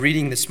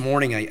Reading this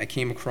morning, I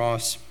came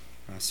across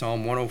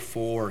Psalm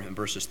 104 and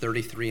verses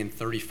 33 and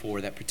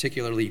 34 that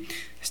particularly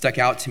stuck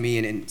out to me,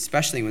 and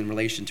especially in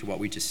relation to what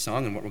we just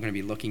sung and what we're going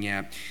to be looking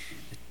at.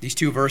 These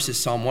two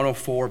verses, Psalm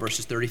 104,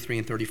 verses 33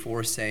 and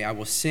 34, say, "I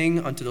will sing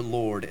unto the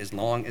Lord as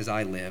long as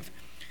I live.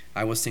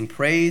 I will sing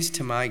praise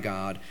to my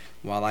God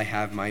while I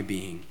have my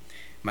being.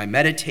 My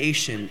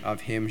meditation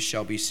of him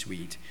shall be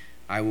sweet.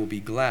 I will be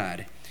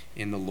glad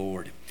in the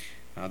Lord."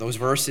 Those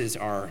verses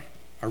are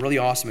really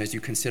awesome as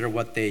you consider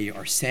what they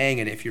are saying,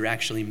 and if you're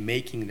actually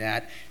making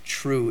that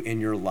true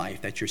in your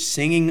life, that you're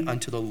singing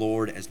unto the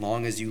Lord as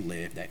long as you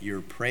live, that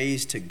your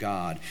praise to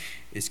God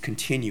is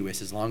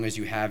continuous as long as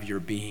you have your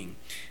being.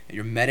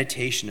 Your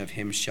meditation of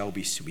him shall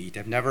be sweet.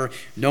 I've never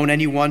known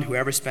anyone who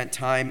ever spent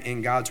time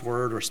in God's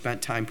word or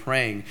spent time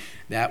praying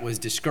that was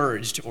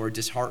discouraged or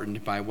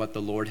disheartened by what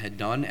the Lord had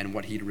done and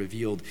what he'd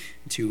revealed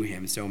to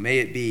him. So may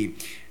it be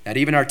that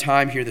even our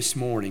time here this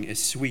morning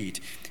is sweet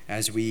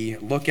as we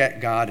look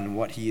at God and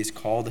what he has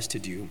called us to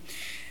do.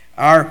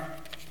 Our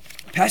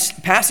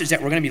passage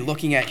that we're going to be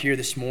looking at here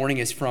this morning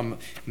is from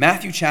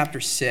Matthew chapter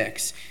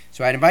 6.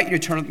 So I'd invite you to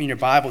turn with me in your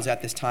Bibles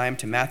at this time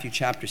to Matthew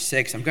chapter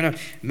 6. I'm going to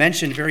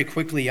mention very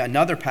quickly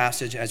another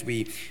passage as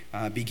we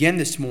begin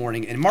this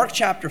morning. In Mark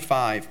chapter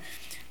 5,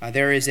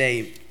 there is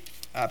a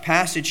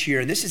passage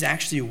here, and this is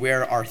actually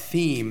where our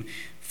theme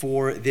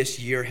for this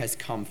year has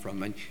come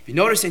from. And if you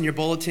notice in your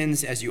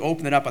bulletins, as you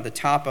open it up at the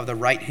top of the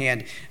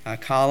right-hand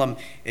column,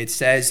 it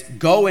says,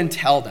 "Go and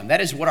tell them." That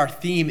is what our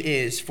theme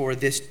is for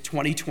this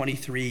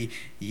 2023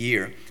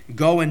 year.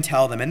 Go and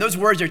tell them. And those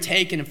words are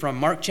taken from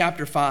Mark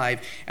chapter 5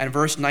 and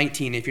verse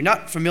 19. If you're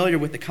not familiar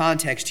with the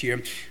context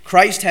here,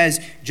 Christ has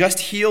just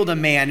healed a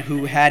man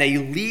who had a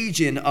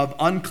legion of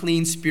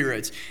unclean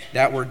spirits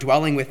that were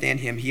dwelling within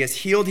him. He has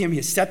healed him. He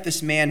has set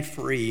this man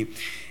free.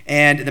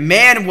 And the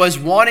man was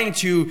wanting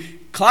to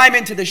climb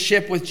into the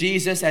ship with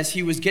Jesus as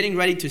he was getting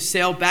ready to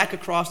sail back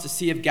across the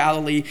Sea of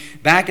Galilee,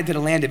 back into the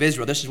land of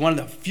Israel. This is one of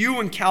the few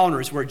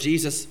encounters where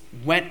Jesus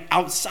went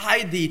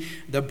outside the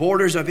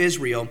borders of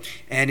Israel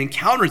and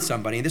encountered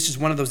somebody. And this is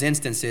one of those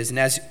instances. And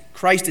as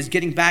Christ is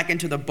getting back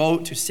into the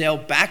boat to sail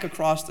back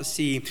across the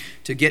sea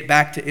to get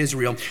back to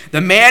Israel,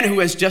 the man who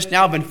has just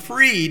now been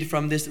freed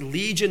from this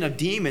legion of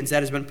demons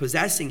that has been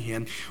possessing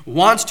him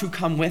wants to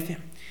come with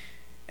him.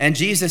 And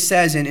Jesus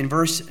says in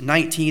verse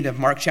 19 of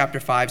Mark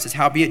chapter 5, says,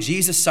 "Howbeit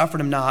Jesus suffered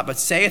him not, but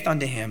saith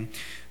unto him,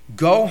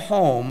 Go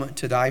home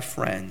to thy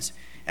friends,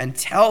 and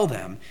tell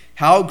them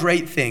how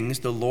great things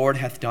the Lord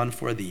hath done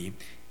for thee,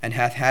 and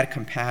hath had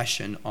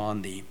compassion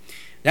on thee."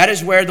 That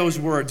is where those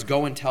words,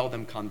 "go and tell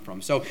them," come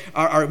from. So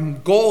our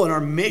goal and our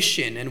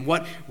mission and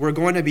what we're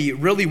going to be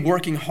really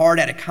working hard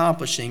at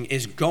accomplishing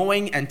is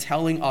going and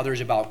telling others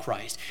about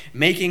Christ,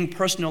 making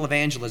personal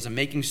evangelism,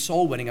 making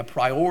soul winning a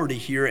priority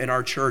here in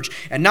our church.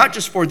 And not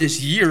just for this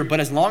year, but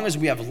as long as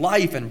we have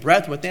life and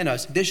breath within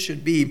us, this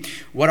should be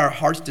what our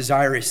heart's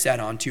desire is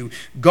set on, to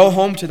go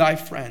home to thy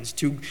friends,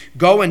 to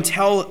go and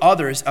tell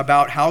others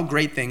about how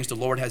great things the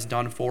Lord has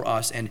done for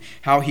us and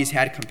how he's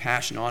had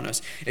compassion on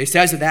us. It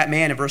says of that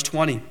man in verse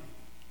 20,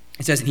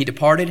 it says, "And he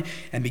departed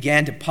and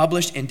began to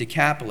publish in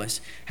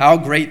Decapolis how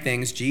great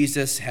things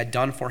Jesus had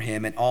done for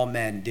him, and all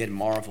men did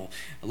marvel."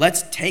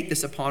 Let's take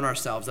this upon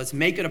ourselves. Let's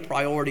make it a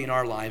priority in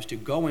our lives to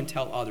go and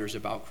tell others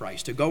about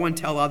Christ, to go and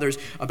tell others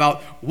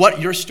about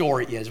what your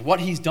story is,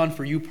 what he's done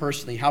for you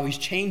personally, how he's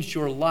changed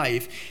your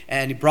life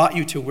and brought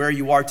you to where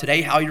you are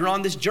today, how you're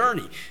on this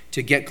journey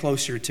to get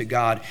closer to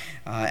God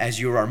as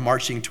you are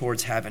marching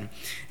towards heaven.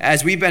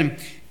 As we've been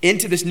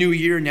into this new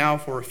year now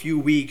for a few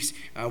weeks,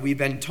 we've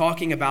been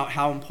talking about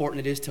how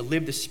important it is to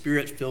live the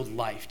Spirit-filled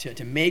life,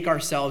 to make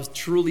ourselves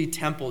truly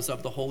temples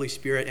of the Holy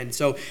Spirit. And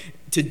so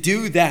to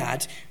do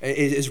that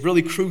is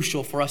really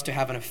crucial for us to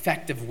have an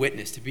effective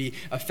witness, to be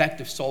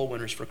effective soul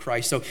winners for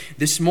Christ. So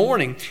this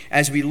morning,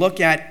 as we look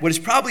at what is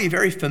probably a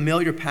very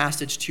familiar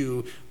passage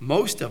to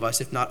most of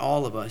us, if not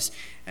all of us,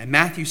 and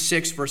Matthew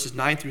 6, verses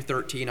 9 through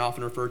 13,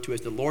 often referred to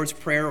as the Lord's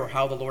Prayer or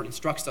how the Lord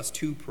instructs us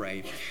to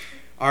pray,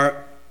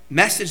 our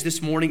message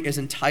this morning is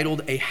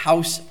entitled "A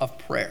House of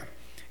Prayer."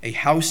 A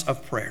house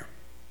of prayer.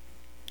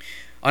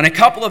 On a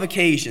couple of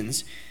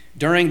occasions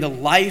during the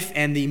life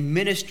and the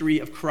ministry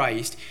of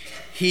Christ,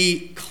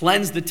 he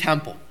cleansed the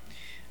temple.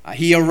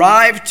 He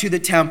arrived to the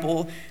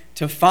temple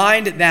to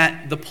find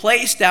that the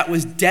place that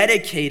was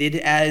dedicated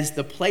as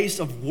the place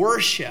of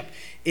worship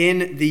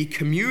in the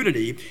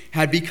community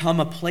had become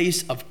a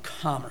place of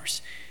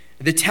commerce.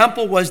 The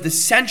temple was the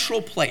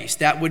central place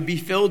that would be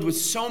filled with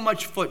so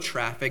much foot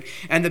traffic,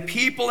 and the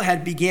people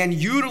had began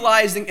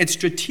utilizing its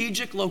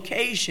strategic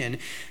location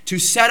to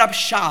set up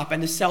shop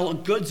and to sell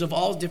goods of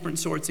all different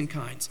sorts and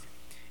kinds.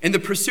 In the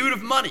pursuit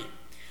of money,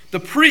 The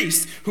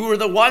priests, who were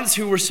the ones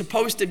who were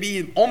supposed to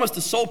be almost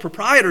the sole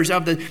proprietors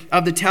of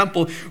the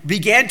temple,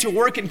 began to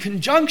work in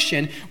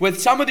conjunction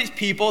with some of these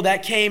people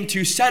that came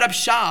to set up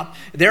shop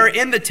there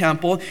in the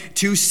temple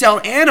to sell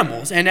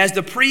animals. And as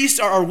the priests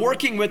are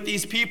working with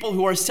these people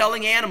who are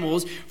selling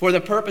animals for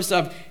the purpose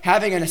of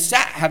having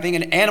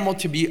an animal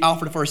to be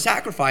offered for a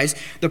sacrifice,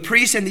 the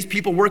priests and these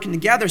people working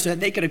together so that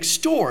they could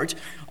extort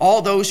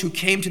all those who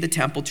came to the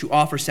temple to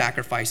offer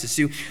sacrifices.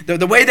 So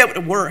the way that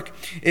would work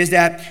is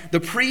that the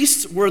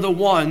priests were the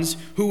ones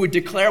who would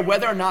declare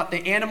whether or not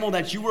the animal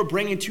that you were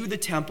bringing to the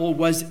temple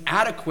was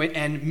adequate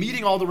and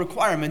meeting all the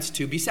requirements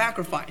to be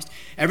sacrificed.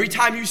 Every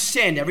time you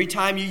sinned, every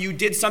time you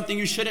did something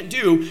you shouldn't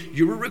do,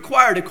 you were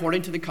required,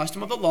 according to the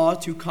custom of the law,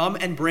 to come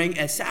and bring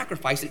a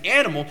sacrifice, an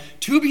animal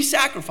to be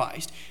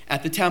sacrificed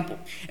at the temple.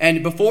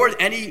 And before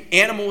any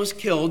animal was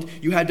killed,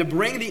 you had to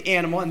bring the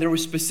animal, and there were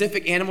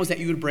specific animals that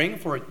you would bring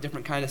for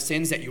different kind of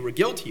sins that you were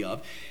guilty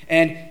of,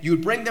 and you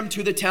would bring them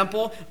to the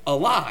temple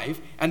alive,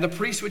 and the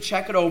priest would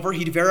check it over.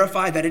 He'd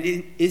verify that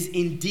it is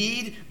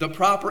indeed the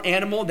proper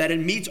animal, that it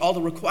meets all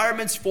the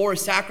requirements for a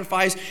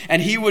sacrifice,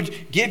 and he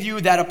would give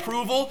you that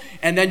approval,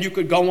 and then you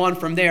could go on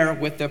from there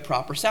with the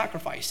proper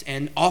sacrifice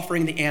and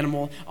offering the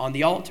animal on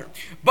the altar.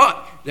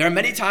 But there are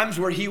many times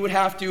where he would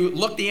have to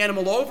look the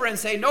animal over and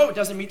say, no, it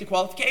doesn't meet the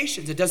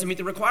qualifications, it doesn't meet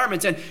the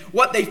requirements. And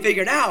what they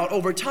figured out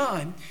over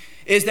time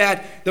is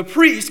that the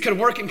priest could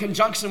work in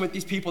conjunction with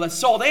these people that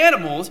sold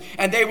animals,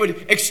 and they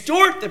would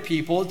extort the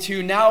people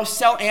to now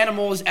sell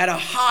animals at a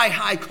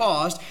high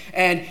cost.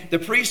 And the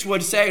priest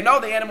would say, no,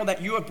 the animal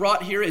that you have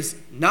brought here is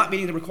not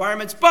meeting the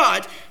requirements,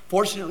 but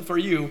fortunately for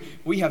you,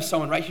 we have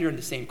someone right here in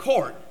the same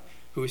court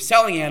who is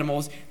selling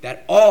animals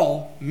that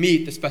all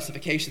meet the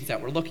specifications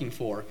that we're looking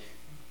for.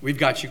 We've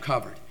got you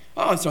covered.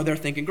 Oh, so they're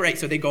thinking, great.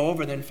 So they go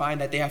over there and find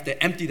that they have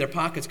to empty their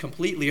pockets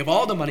completely of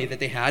all the money that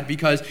they had,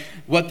 because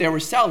what they were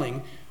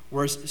selling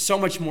were so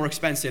much more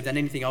expensive than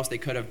anything else they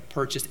could have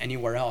purchased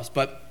anywhere else.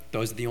 But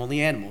those are the only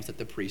animals that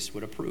the priests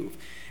would approve.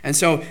 And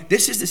so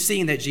this is the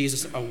scene that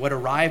Jesus would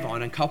arrive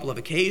on a couple of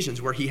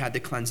occasions where he had to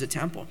cleanse the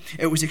temple.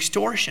 It was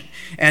extortion.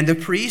 And the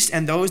priests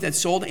and those that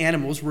sold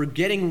animals were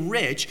getting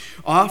rich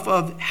off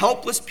of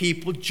helpless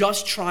people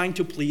just trying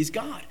to please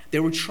God. They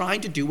were trying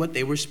to do what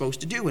they were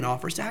supposed to do and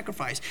offer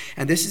sacrifice.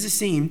 And this is a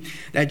scene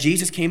that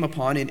Jesus came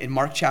upon in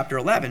Mark chapter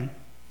 11.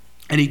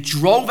 And he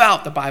drove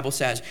out, the Bible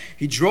says,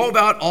 he drove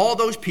out all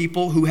those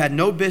people who had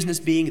no business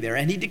being there.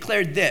 And he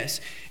declared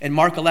this in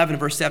Mark 11,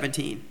 verse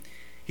 17.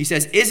 He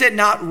says, is it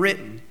not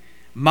written,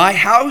 my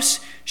house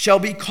shall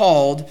be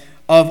called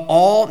of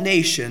all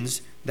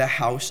nations the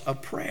house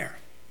of prayer,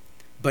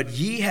 but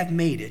ye have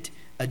made it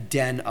a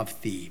den of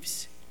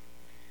thieves.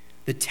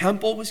 The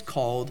temple was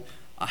called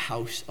a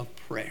house of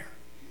prayer.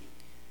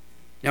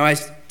 Now,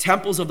 as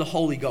temples of the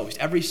Holy Ghost,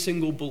 every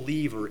single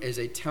believer is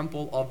a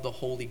temple of the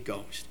Holy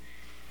Ghost.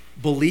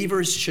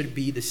 Believers should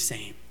be the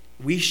same.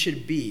 We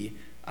should be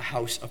a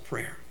house of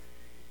prayer.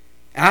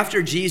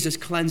 After Jesus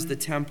cleansed the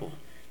temple,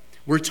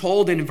 we're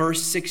told in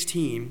verse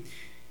 16,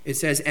 it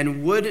says,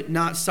 and would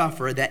not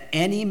suffer that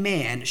any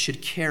man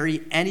should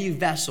carry any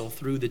vessel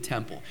through the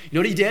temple. You know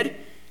what he did?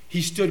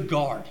 He stood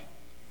guard.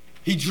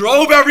 He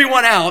drove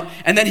everyone out,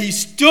 and then he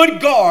stood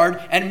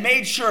guard and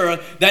made sure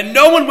that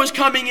no one was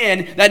coming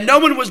in, that no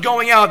one was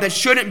going out that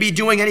shouldn't be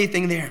doing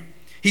anything there.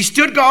 He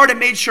stood guard and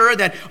made sure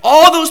that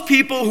all those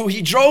people who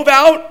he drove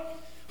out,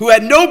 who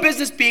had no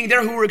business being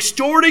there, who were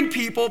extorting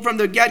people from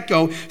the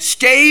get-go,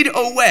 stayed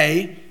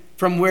away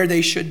from where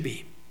they should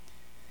be.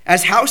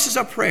 As houses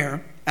of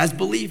prayer, as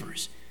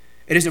believers,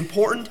 it is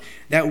important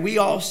that we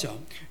also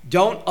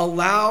don't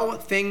allow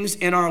things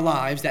in our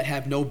lives that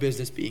have no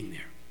business being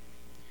there.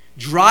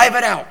 Drive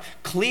it out.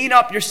 Clean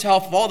up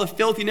yourself of all the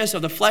filthiness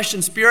of the flesh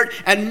and spirit,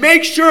 and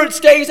make sure it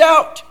stays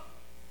out.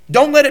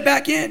 Don't let it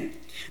back in.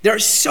 There are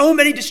so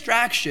many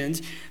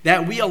distractions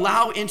that we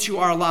allow into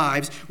our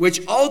lives,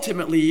 which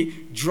ultimately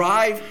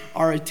drive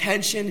our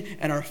attention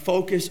and our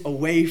focus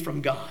away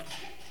from God.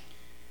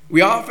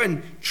 We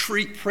often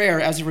treat prayer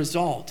as a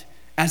result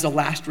as a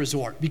last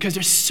resort, because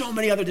there's so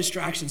many other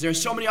distractions.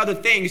 There's so many other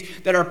things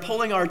that are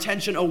pulling our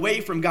attention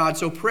away from God.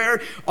 So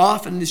prayer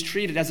often is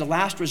treated as a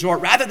last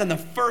resort rather than the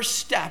first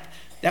step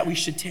that we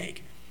should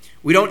take.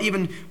 We don't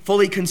even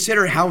fully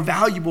consider how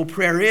valuable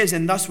prayer is,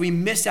 and thus we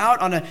miss out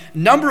on a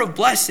number of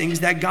blessings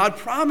that God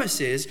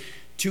promises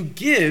to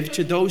give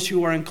to those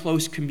who are in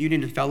close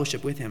communion and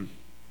fellowship with him.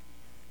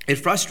 It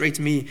frustrates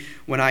me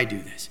when I do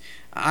this.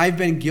 I've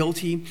been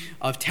guilty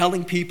of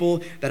telling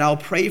people that I'll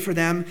pray for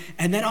them,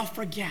 and then I'll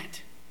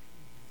forget.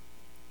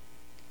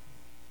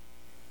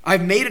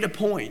 I've made it a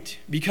point,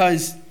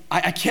 because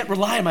I can't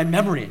rely on my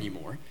memory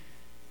anymore,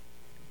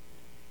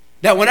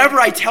 that whenever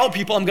I tell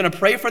people I'm going to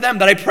pray for them,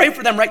 that I pray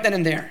for them right then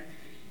and there.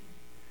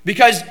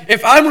 Because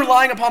if I'm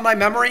relying upon my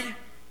memory,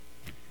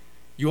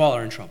 you all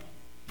are in trouble.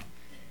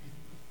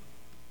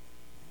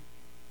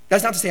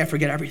 That's not to say I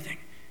forget everything,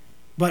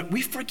 but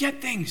we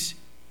forget things.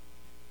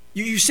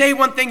 You say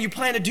one thing, you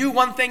plan to do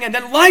one thing, and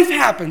then life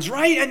happens,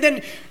 right? And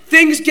then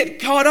things get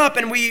caught up,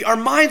 and our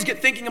minds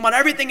get thinking about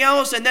everything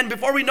else, and then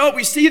before we know it,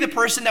 we see the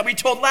person that we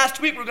told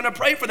last week we're going to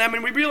pray for them,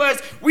 and we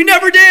realize we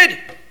never did.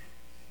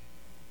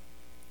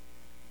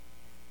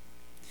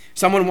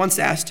 Someone once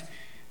asked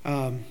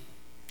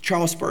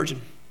Charles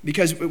Spurgeon,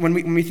 because when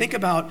we think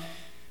about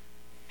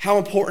how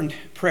important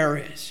prayer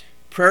is,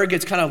 prayer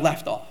gets kind of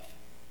left off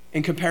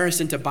in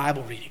comparison to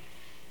Bible reading.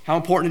 How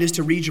important it is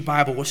to read your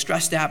Bible. We'll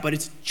stress that, but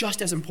it's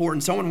just as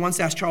important. Someone once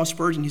asked Charles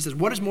Spurgeon, he says,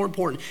 what is more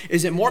important?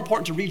 Is it more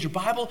important to read your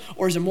Bible,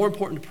 or is it more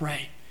important to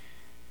pray?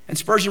 And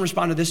Spurgeon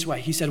responded this way.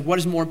 He said, what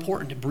is more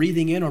important,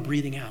 breathing in or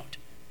breathing out?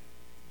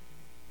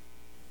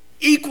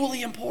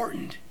 Equally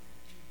important.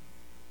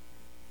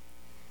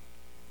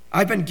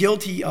 I've been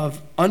guilty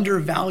of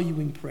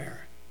undervaluing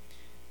prayer,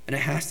 and it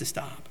has to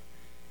stop.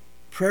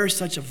 Prayer is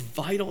such a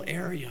vital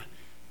area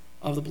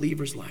of the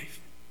believer's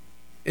life.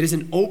 It is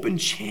an open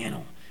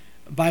channel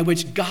by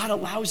which God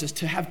allows us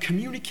to have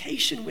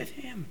communication with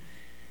him.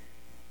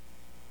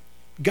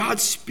 God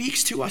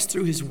speaks to us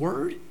through his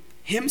word,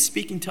 him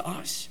speaking to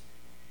us,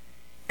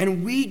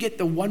 and we get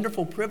the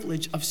wonderful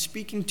privilege of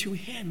speaking to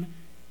him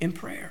in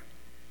prayer.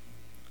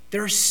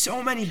 There are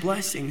so many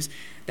blessings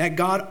that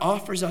God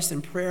offers us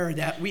in prayer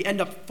that we end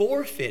up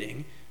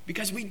forfeiting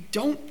because we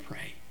don't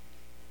pray.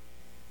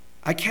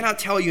 I cannot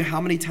tell you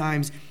how many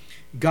times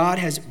God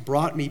has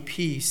brought me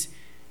peace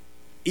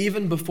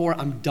even before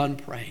I'm done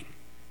praying.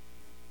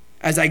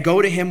 As I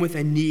go to him with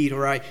a need,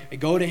 or I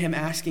go to him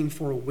asking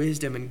for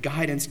wisdom and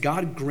guidance,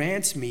 God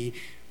grants me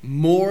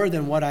more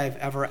than what I've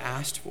ever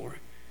asked for.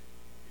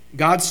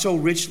 God so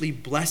richly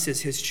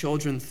blesses his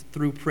children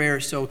through prayer,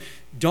 so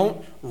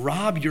don't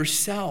rob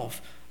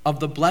yourself of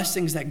the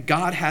blessings that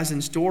God has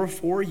in store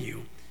for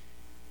you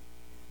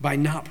by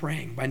not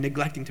praying, by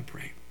neglecting to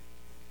pray.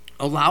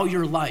 Allow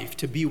your life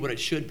to be what it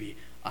should be,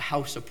 a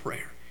house of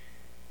prayer.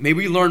 May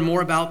we learn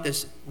more about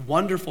this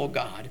wonderful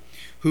God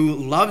who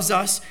loves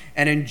us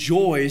and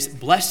enjoys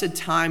blessed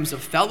times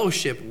of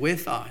fellowship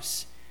with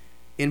us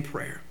in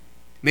prayer.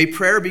 May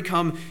prayer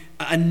become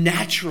a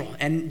natural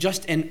and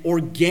just an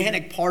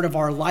organic part of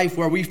our life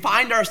where we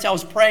find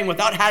ourselves praying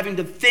without having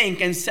to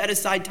think and set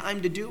aside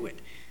time to do it.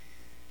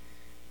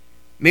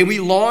 May we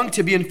long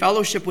to be in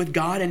fellowship with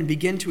God and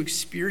begin to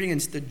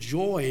experience the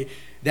joy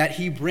that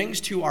he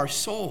brings to our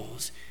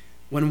souls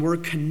when we're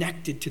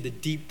connected to the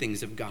deep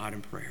things of God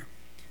in prayer.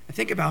 I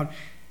think about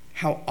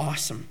how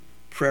awesome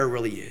prayer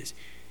really is.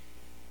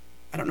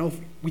 I don't know if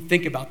we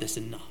think about this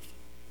enough,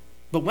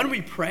 but when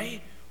we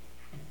pray,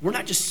 we're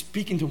not just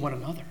speaking to one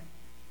another.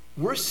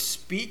 We're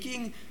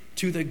speaking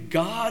to the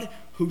God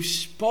who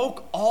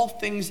spoke all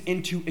things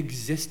into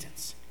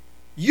existence.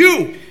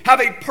 You have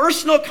a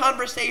personal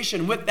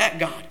conversation with that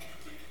God.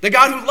 The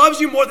God who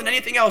loves you more than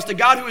anything else. The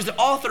God who is the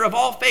author of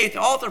all faith,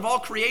 the author of all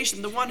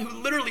creation, the one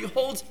who literally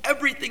holds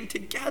everything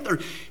together.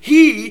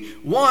 He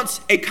wants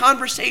a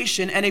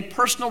conversation and a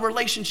personal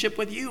relationship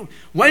with you.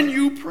 When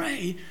you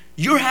pray,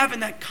 you're having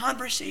that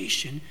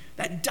conversation,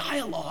 that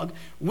dialogue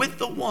with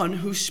the one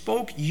who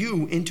spoke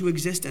you into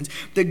existence.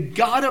 The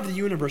God of the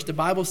universe, the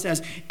Bible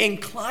says,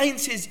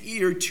 inclines his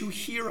ear to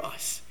hear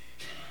us.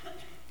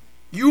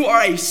 You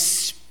are a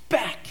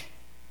speck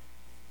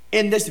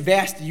in this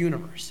vast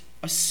universe.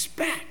 A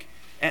speck.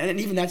 And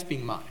even that's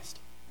being modest.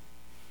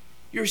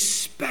 You're a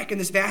speck in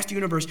this vast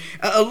universe.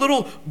 A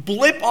little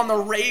blip on the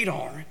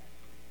radar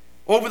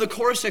over the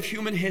course of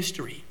human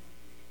history.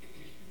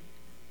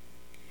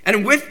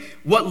 And with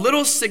what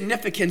little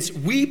significance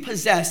we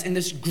possess in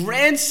this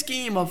grand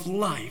scheme of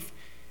life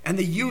and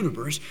the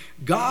universe,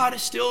 God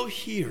still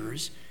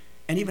hears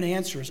and even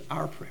answers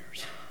our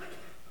prayers.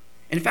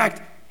 In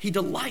fact, he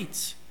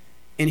delights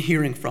in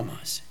hearing from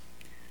us.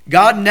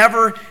 God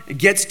never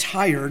gets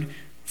tired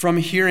from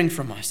hearing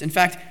from us. In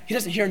fact, he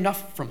doesn't hear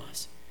enough from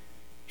us.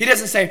 He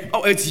doesn't say,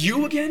 oh, it's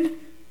you again?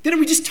 Didn't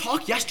we just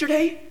talk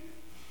yesterday?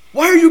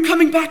 Why are you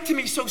coming back to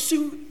me so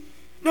soon?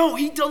 No,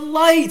 he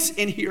delights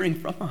in hearing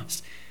from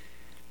us.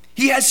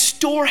 He has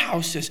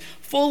storehouses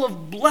full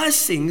of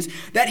blessings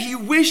that he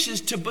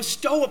wishes to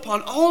bestow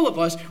upon all of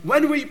us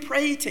when we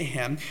pray to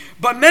him.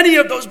 But many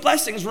of those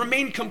blessings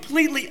remain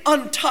completely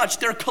untouched.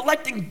 They're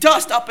collecting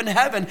dust up in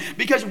heaven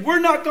because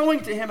we're not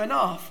going to him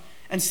enough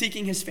and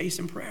seeking his face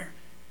in prayer.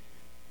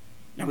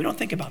 Now, we don't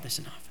think about this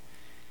enough.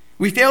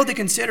 We fail to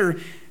consider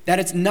that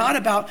it's not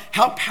about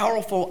how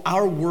powerful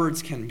our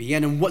words can be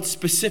and in what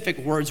specific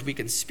words we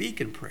can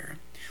speak in prayer,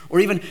 or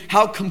even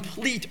how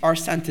complete our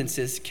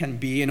sentences can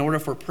be in order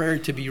for prayer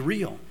to be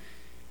real.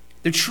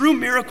 The true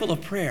miracle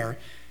of prayer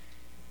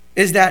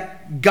is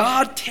that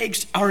God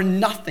takes our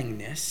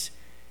nothingness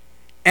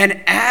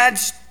and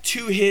adds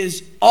to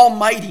his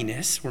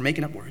almightiness. We're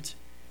making up words.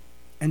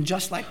 And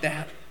just like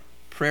that,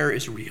 prayer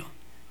is real.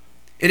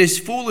 It is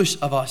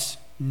foolish of us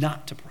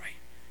not to pray.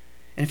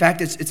 In fact,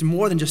 it's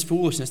more than just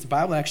foolishness. The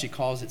Bible actually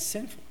calls it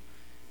sinful.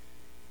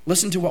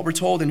 Listen to what we're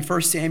told in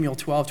 1 Samuel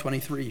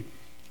 12:23.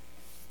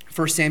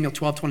 1 Samuel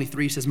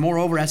 12:23 says,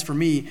 moreover, as for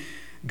me,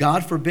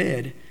 God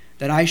forbid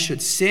that I should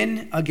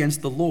sin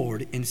against the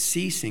Lord in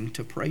ceasing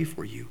to pray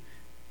for you.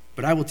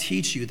 but I will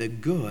teach you the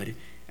good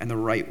and the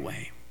right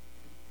way.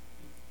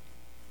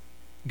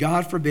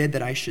 God forbid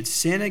that I should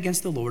sin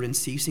against the Lord in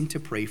ceasing to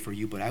pray for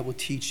you, but I will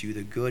teach you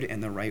the good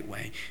and the right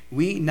way.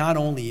 We not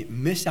only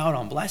miss out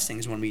on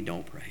blessings when we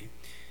don't pray,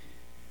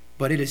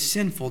 but it is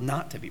sinful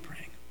not to be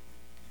praying.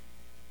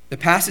 The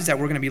passage that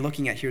we're going to be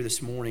looking at here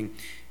this morning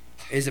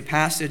is a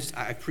passage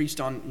I've preached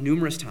on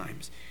numerous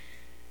times.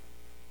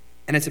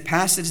 And it's a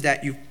passage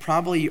that you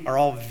probably are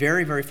all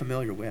very, very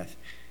familiar with.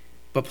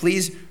 But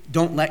please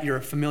don't let your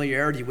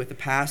familiarity with the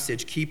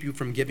passage keep you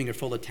from giving your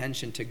full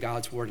attention to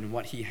God's word and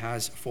what he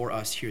has for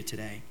us here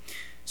today.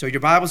 So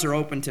your Bibles are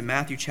open to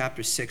Matthew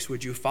chapter 6.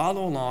 Would you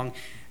follow along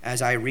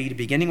as I read,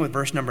 beginning with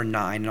verse number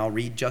 9, and I'll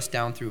read just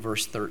down through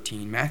verse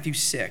 13. Matthew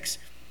 6,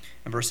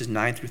 and verses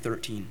 9 through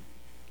 13.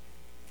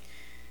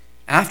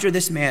 After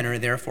this manner,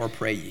 therefore,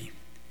 pray ye,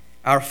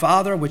 Our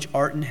Father which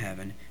art in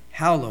heaven,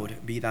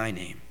 hallowed be thy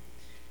name.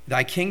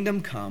 Thy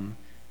kingdom come,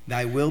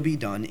 thy will be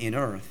done in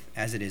earth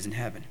as it is in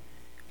heaven.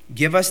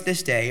 Give us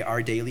this day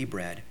our daily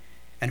bread,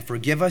 and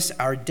forgive us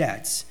our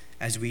debts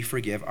as we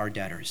forgive our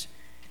debtors.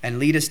 And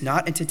lead us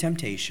not into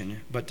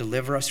temptation, but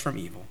deliver us from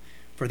evil.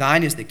 For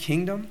thine is the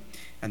kingdom,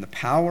 and the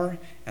power,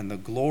 and the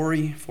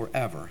glory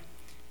forever.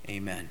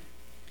 Amen.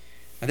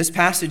 Now, this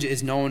passage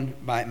is known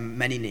by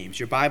many names.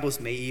 Your Bibles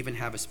may even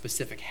have a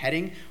specific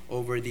heading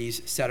over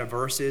these set of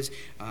verses.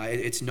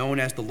 It's known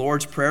as the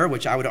Lord's Prayer,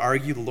 which I would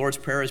argue the Lord's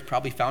Prayer is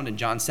probably found in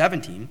John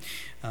 17,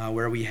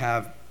 where we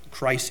have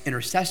Christ's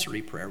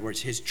intercessory prayer, where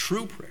it's his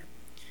true prayer.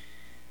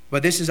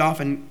 But this is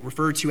often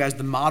referred to as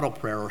the model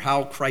prayer, or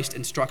how Christ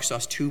instructs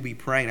us to be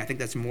praying. I think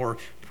that's more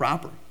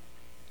proper.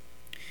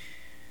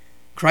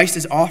 Christ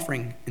is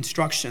offering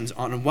instructions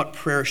on what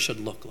prayer should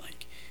look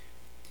like.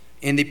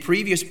 In the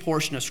previous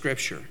portion of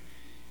Scripture,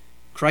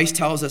 Christ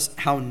tells us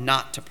how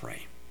not to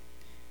pray,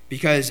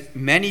 because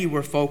many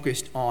were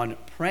focused on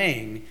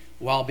praying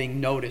while being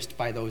noticed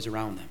by those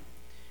around them.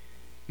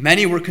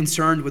 Many were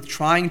concerned with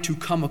trying to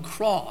come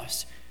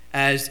across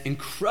as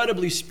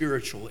incredibly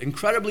spiritual,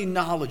 incredibly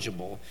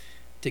knowledgeable,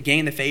 to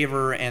gain the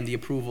favor and the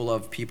approval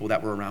of people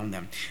that were around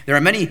them. There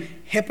are many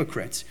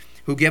hypocrites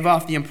who give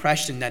off the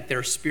impression that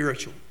they're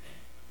spiritual,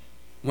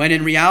 when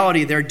in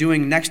reality they're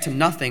doing next to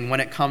nothing when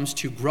it comes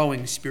to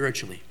growing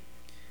spiritually.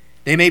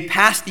 They may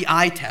pass the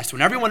eye test.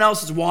 When everyone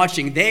else is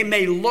watching, they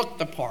may look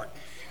the part,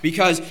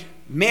 because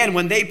man,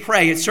 when they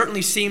pray, it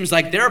certainly seems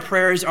like their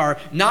prayers are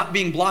not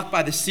being blocked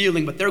by the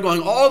ceiling, but they're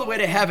going all the way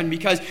to heaven,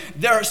 because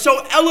they're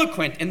so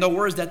eloquent in the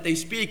words that they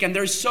speak, and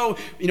they're so,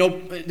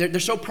 they're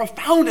so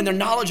profound in their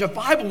knowledge of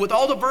Bible. With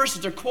all the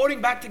verses, they're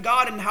quoting back to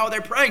God and how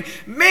they're praying.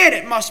 Man,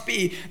 it must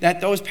be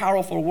that those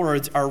powerful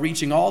words are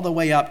reaching all the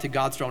way up to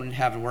God's throne in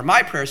heaven, where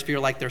my prayers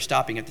feel like they're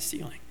stopping at the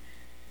ceiling,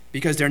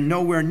 because they're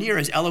nowhere near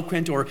as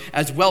eloquent or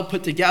as well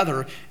put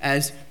together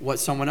as what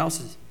someone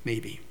else's may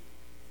be.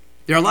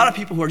 There are a lot of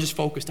people who are just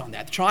focused on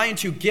that, trying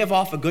to give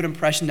off a good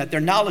impression that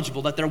they're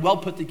knowledgeable, that they're well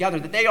put together,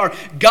 that they are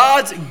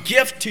God's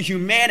gift to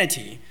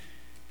humanity.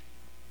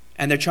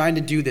 And they're trying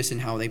to do this in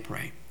how they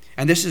pray.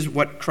 And this is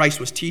what Christ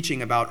was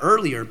teaching about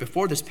earlier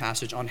before this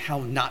passage on how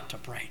not to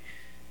pray.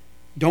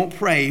 Don't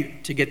pray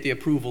to get the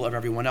approval of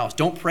everyone else.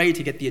 Don't pray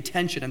to get the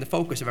attention and the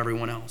focus of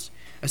everyone else.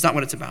 That's not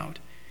what it's about.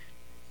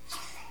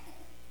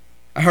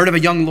 I heard of a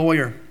young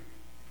lawyer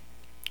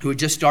who had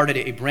just started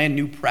a brand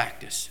new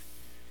practice.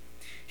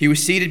 He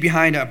was seated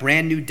behind a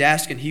brand new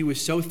desk, and he was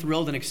so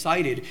thrilled and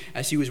excited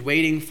as he was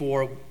waiting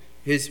for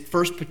his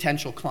first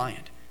potential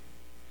client.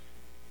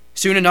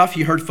 Soon enough,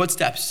 he heard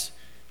footsteps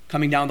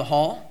coming down the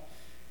hall,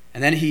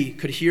 and then he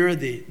could hear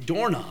the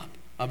doorknob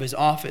of his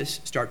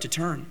office start to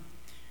turn.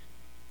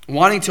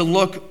 Wanting to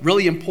look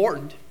really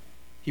important,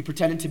 he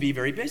pretended to be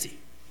very busy.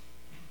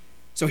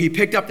 So he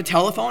picked up the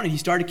telephone and he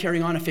started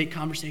carrying on a fake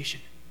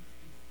conversation.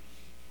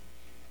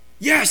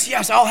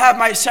 Yes, I'll have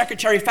my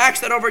secretary fax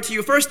that over to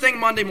you first thing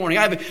Monday morning.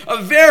 I have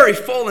a very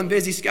full and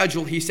busy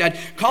schedule, he said.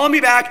 Call me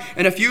back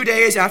in a few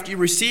days after you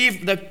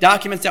receive the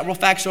documents that we'll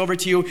fax over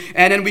to you,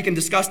 and then we can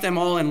discuss them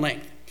all in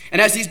length. And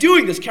as he's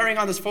doing this, carrying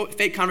on this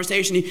fake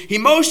conversation, he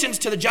motions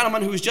to the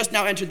gentleman who's just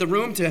now entered the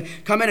room to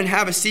come in and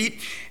have a seat.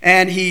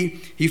 And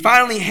he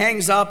finally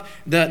hangs up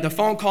the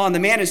phone call, and the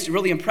man is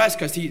really impressed,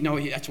 because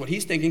that's what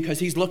he's thinking, because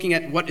he's looking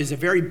at what is a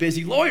very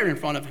busy lawyer in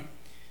front of him.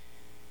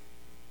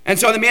 And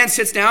so the man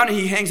sits down and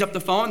he hangs up the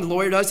phone. The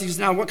lawyer does. He says,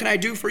 "Now, what can I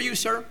do for you,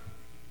 sir?"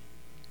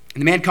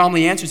 And the man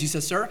calmly answers. He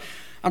says, "Sir,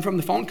 I'm from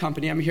the phone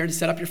company. I'm here to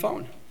set up your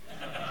phone."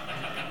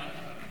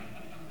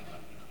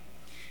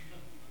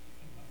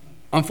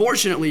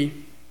 Unfortunately,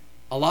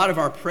 a lot of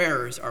our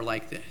prayers are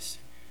like this,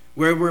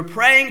 where we're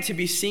praying to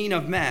be seen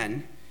of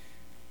men,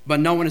 but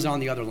no one is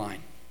on the other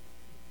line.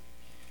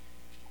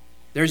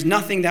 There's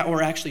nothing that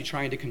we're actually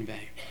trying to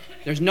convey.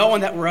 There's no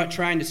one that we're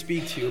trying to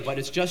speak to, but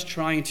it's just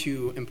trying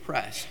to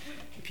impress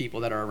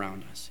people that are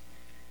around us.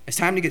 It's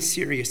time to get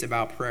serious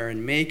about prayer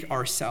and make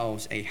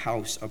ourselves a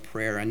house of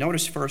prayer. And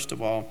notice, first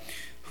of all,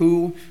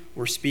 who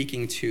we're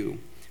speaking to.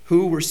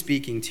 Who we're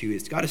speaking to.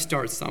 It's got to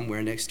start somewhere,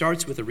 and it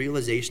starts with a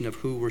realization of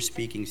who we're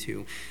speaking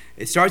to.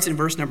 It starts in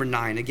verse number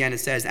 9. Again, it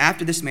says,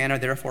 "After this manner,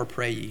 therefore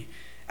pray ye,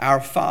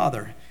 Our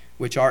Father,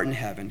 which art in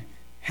heaven,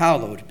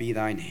 hallowed be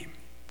thy name.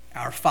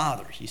 Our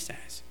Father, he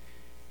says.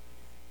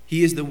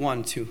 He is the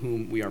one to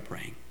whom we are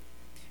praying.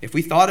 If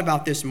we thought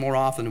about this more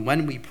often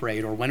when we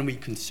prayed or when we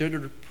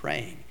considered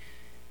praying,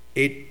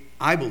 it,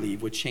 I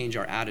believe, would change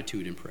our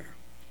attitude in prayer.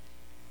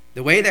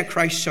 The way that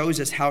Christ shows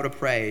us how to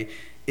pray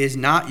is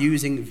not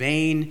using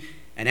vain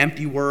and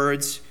empty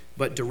words,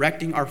 but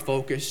directing our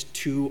focus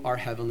to our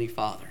Heavenly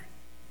Father.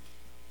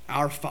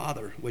 Our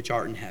Father, which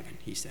art in heaven,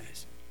 he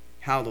says,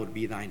 hallowed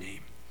be thy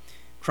name.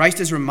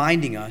 Christ is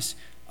reminding us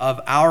of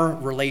our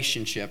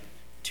relationship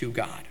to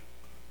God.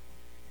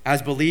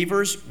 As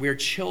believers, we're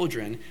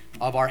children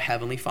of our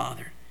Heavenly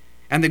Father.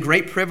 And the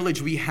great privilege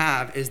we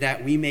have is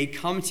that we may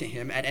come to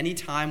him at any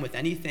time with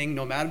anything,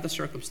 no matter the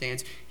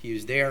circumstance. He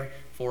is there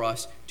for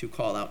us to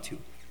call out to.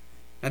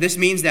 Now, this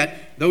means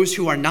that those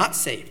who are not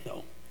saved,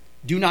 though,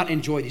 do not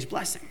enjoy these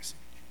blessings.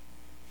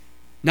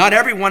 Not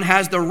everyone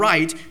has the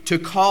right to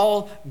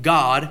call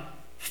God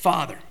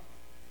Father.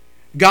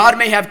 God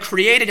may have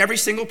created every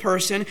single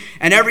person,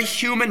 and every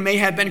human may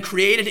have been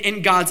created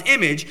in God's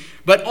image,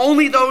 but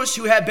only those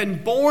who have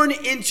been born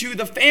into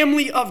the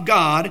family of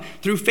God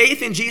through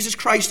faith in Jesus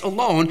Christ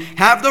alone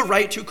have the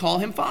right to call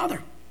him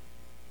Father.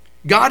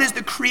 God is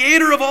the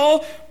creator of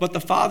all, but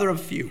the father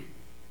of few.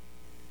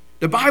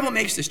 The Bible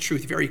makes this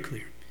truth very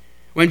clear.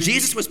 When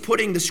Jesus was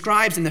putting the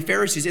scribes and the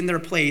Pharisees in their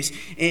place,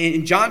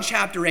 in John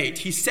chapter 8,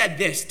 he said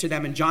this to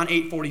them in John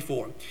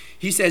 8:44.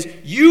 He says,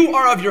 "You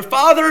are of your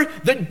father,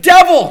 the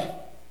devil."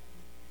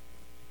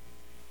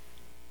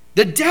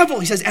 The devil,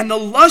 he says, "and the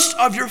lust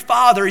of your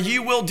father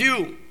you will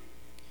do."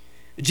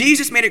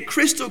 Jesus made it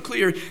crystal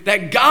clear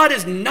that God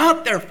is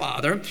not their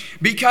father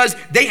because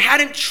they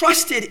hadn't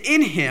trusted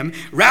in him.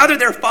 Rather,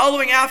 they're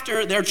following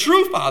after their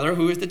true father,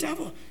 who is the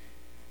devil.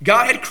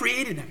 God had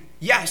created them.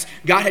 Yes,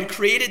 God had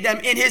created them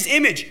in his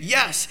image.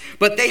 Yes,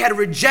 but they had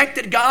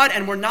rejected God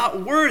and were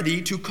not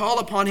worthy to call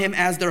upon him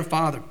as their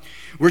father.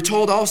 We're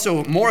told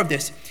also more of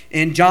this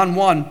in John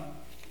 1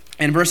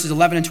 and verses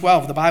 11 and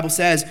 12. The Bible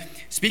says,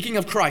 speaking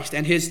of Christ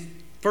and his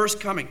first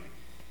coming,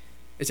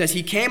 it says,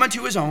 "He came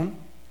unto his own,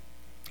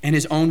 and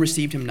his own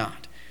received him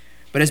not.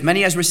 But as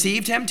many as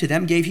received him, to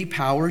them gave he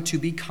power to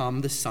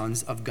become the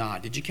sons of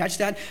God." Did you catch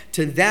that?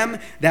 To them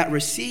that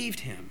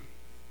received him.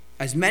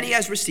 As many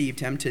as received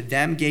him, to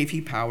them gave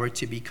he power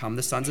to become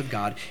the sons of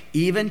God,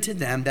 even to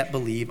them that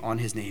believe on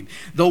his name.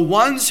 The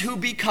ones who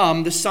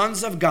become the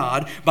sons of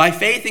God by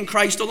faith in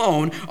Christ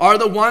alone are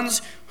the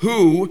ones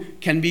who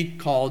can be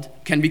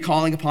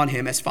calling upon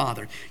him as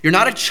Father. You're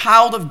not a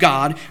child of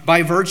God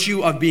by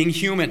virtue of being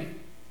human.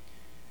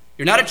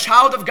 You're not a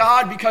child of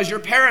God because your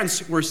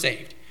parents were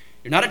saved.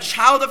 You're not a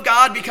child of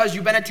God because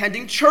you've been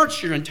attending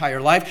church your entire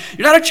life.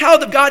 You're not a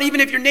child of God even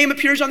if your name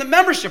appears on the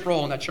membership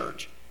roll in that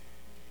church.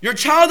 You're a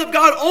child of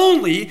God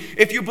only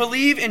if you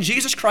believe in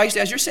Jesus Christ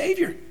as your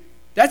Savior.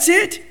 That's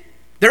it.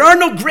 There are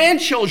no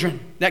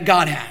grandchildren that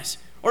God has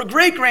or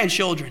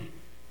great-grandchildren.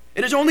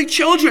 It is only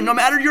children, no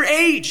matter your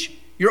age.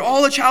 You're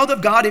all a child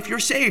of God if you're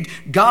saved.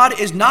 God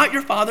is not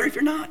your father if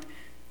you're not.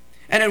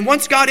 And then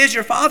once God is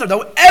your father,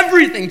 though,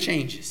 everything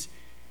changes.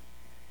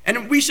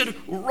 And we should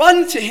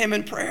run to him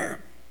in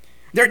prayer.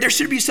 There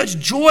should be such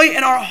joy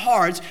in our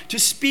hearts to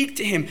speak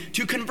to him,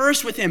 to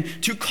converse with him,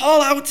 to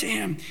call out to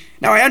him.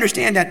 Now, I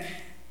understand that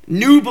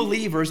new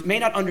believers may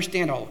not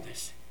understand all of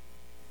this.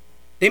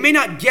 They may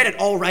not get it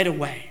all right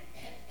away,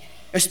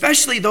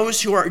 especially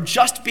those who are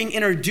just being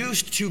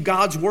introduced to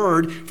God's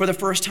word for the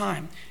first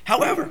time.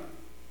 However,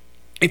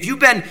 if you've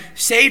been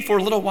saved for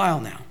a little while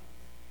now,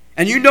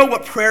 and you know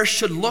what prayer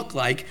should look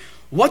like,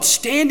 what's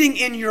standing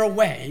in your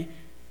way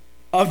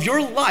of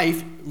your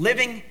life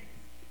living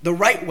the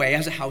right way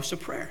as a house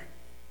of prayer?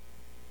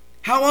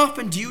 How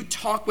often do you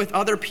talk with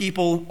other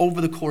people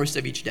over the course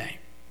of each day?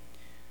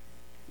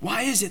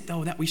 Why is it,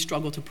 though, that we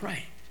struggle to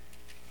pray?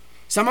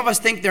 Some of us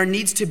think there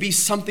needs to be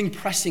something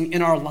pressing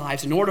in our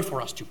lives in order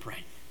for us to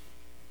pray.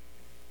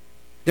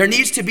 There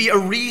needs to be a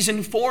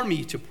reason for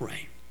me to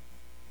pray.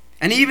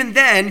 And even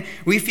then,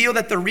 we feel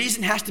that the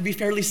reason has to be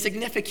fairly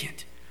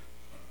significant.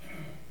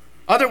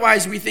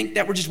 Otherwise, we think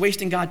that we're just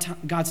wasting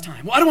God's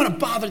time. Well, I don't want to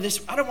bother this.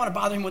 I don't want to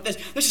bother him with this.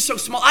 This is so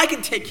small. I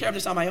can take care of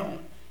this on my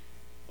own.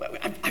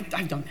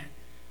 I've done that.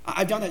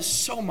 I've done that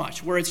so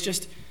much where it's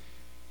just,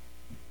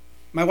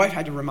 my wife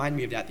had to remind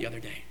me of that the other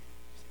day.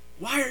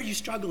 Why are you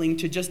struggling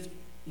to just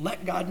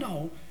let God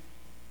know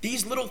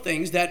these little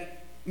things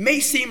that may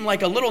seem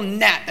like a little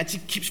gnat that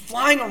keeps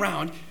flying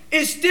around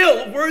is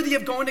still worthy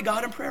of going to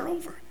God in prayer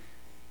over?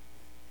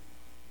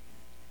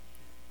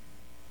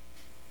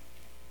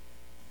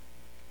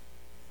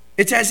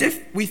 It's as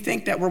if we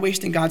think that we're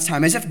wasting God's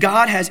time, as if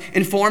God has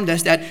informed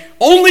us that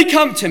only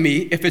come to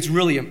me if it's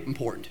really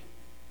important.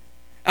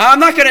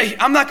 I'm not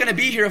gonna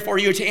be here for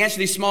you to answer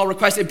these small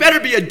requests. It better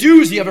be a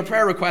doozy of a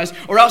prayer request,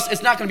 or else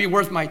it's not gonna be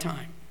worth my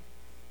time.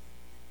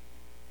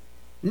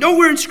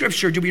 Nowhere in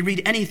Scripture do we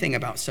read anything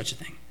about such a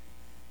thing.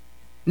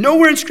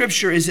 Nowhere in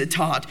Scripture is it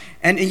taught,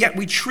 and yet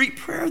we treat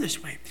prayer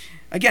this way.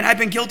 Again, I've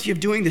been guilty of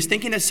doing this,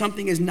 thinking that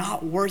something is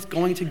not worth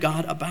going to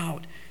God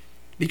about.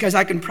 because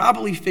I can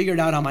probably figure it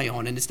out on my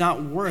own, and it's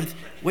not worth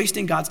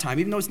wasting God's time,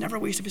 even though it's never a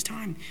waste of his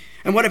time.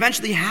 And what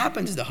eventually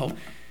happens, though,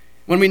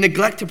 when we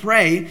neglect to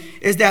pray,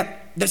 is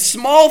that the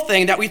small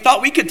thing that we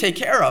thought we could take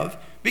care of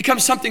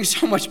becomes something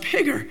so much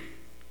bigger.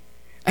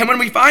 And when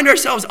we find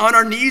ourselves on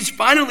our knees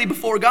finally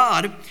before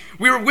God,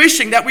 we were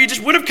wishing that we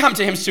just would have come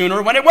to him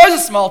sooner when it was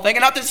a small thing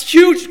and not this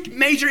huge,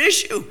 major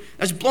issue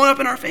that's blown up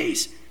in our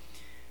face.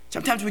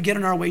 Sometimes we get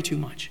in our way too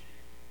much.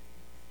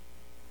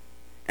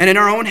 And in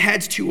our own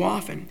heads too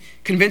often,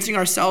 convincing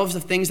ourselves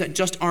of things that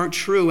just aren't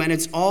true, and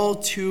it's all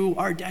to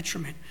our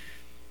detriment.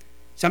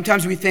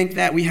 Sometimes we think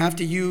that we have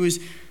to use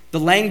the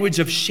language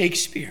of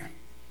Shakespeare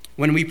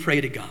when we pray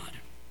to God.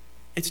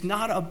 It's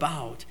not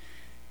about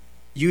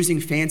using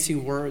fancy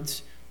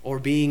words or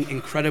being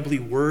incredibly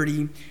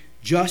wordy.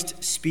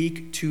 Just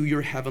speak to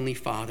your heavenly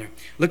Father.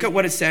 Look at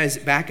what it says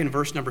back in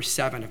verse number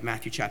 7 of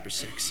Matthew chapter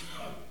 6.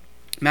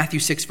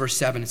 Matthew 6, verse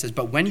 7, it says,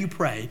 "But when you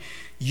pray,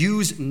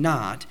 use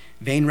not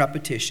vain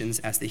repetitions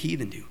as the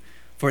heathen do,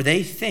 for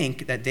they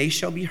think that they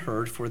shall be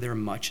heard for their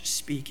much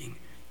speaking."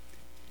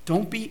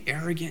 Don't be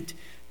arrogant.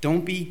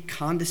 Don't be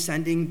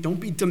condescending. Don't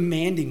be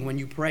demanding when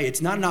you pray.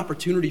 It's not an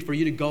opportunity for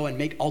you to go and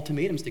make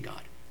ultimatums to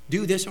God.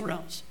 Do this or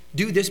else.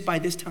 Do this by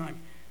this time.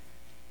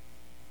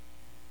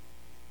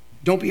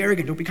 Don't be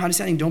arrogant. Don't be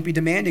condescending. Don't be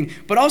demanding.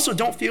 But also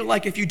don't feel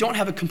like if you don't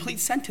have a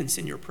complete sentence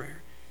in your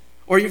prayer,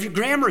 or if your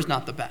grammar is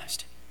not the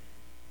best,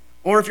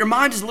 or if your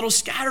mind is a little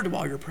scattered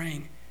while you're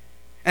praying,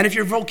 and if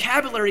your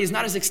vocabulary is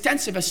not as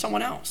extensive as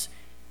someone else,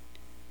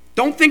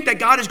 don't think that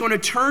God is going to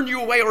turn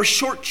you away or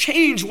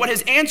shortchange what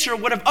his answer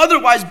would have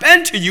otherwise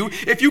been to you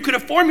if you could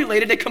have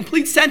formulated a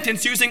complete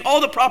sentence using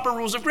all the proper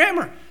rules of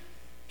grammar.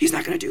 He's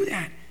not going to do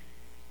that.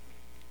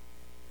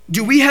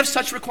 Do we have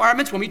such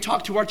requirements when we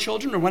talk to our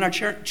children or when our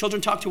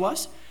children talk to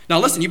us? Now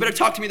listen, you better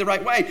talk to me the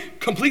right way.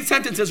 Complete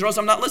sentences or else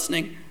I'm not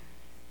listening.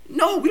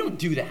 No, we don't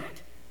do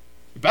that.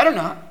 You better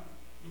not.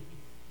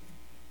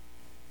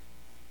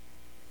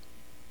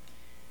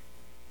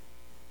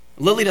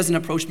 Lily doesn't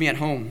approach me at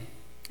home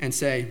and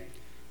say,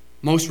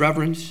 "Most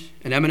reverend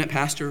and eminent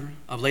pastor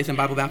of Latham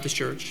Bible Baptist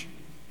Church,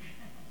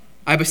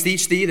 I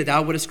beseech thee that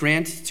thou wouldest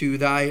grant to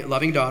thy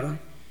loving daughter,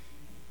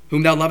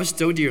 whom thou lovest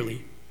so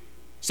dearly,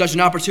 such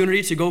an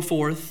opportunity to go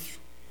forth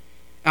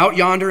out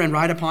yonder and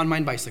ride upon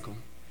mine bicycle."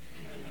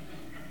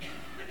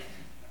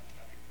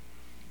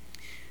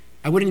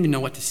 I wouldn't even know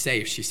what to say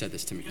if she said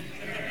this to me.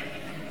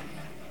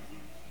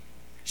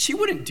 She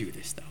wouldn't do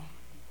this, though.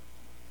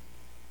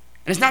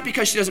 And it's not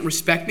because she doesn't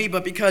respect me,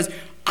 but because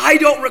I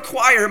don't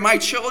require my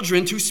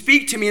children to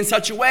speak to me in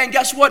such a way. And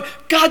guess what?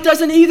 God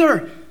doesn't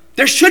either.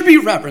 There should be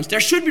reverence. There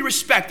should be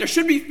respect. There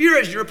should be fear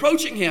as you're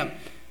approaching him.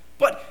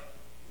 But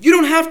you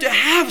don't have to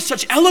have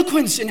such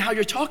eloquence in how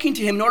you're talking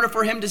to him in order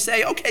for him to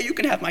say, "Okay, you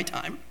can have my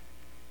time."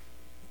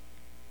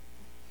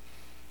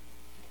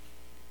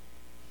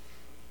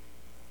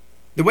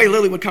 The way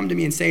Lily would come to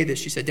me and say this,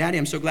 she said, "Daddy,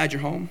 I'm so glad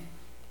you're home.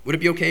 Would it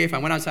be okay if I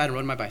went outside and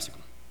rode my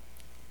bicycle?"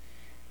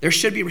 There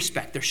should be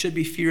respect. There should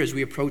be fear as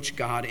we approach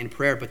God in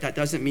prayer, but that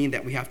doesn't mean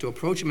that we have to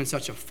approach him in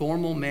such a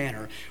formal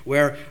manner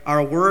where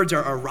our words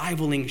are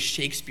rivaling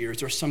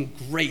Shakespeare's or some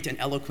great and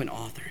eloquent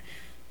author.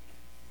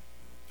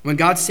 When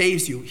God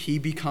saves you, he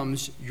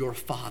becomes your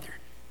father.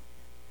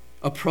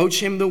 Approach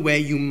him the way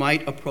you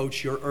might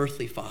approach your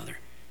earthly father.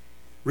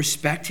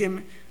 Respect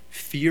him,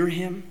 fear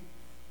him,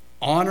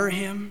 honor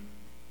him.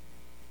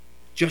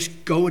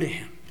 Just go to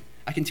him.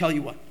 I can tell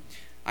you what.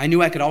 I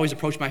knew I could always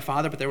approach my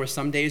father, but there were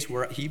some days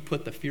where he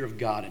put the fear of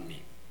God in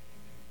me.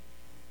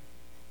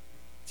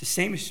 It's the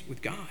same as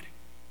with God.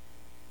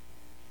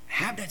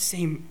 Have that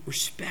same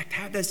respect,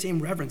 have that same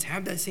reverence,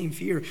 have that same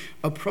fear.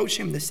 Approach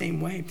him the same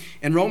way.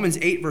 In Romans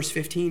 8, verse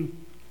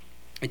 15,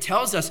 it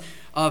tells us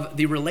of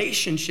the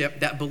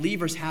relationship that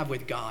believers have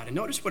with God. And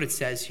notice what it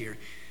says here.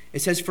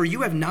 It says, "For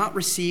you have not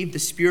received the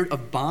spirit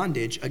of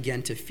bondage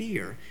again to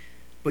fear,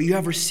 but you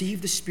have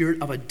received the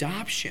spirit of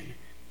adoption,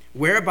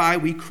 whereby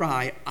we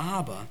cry,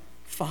 Abba,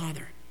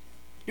 Father."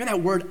 You know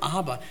that word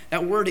Abba?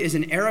 That word is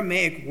an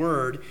Aramaic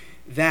word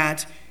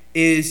that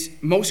is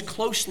most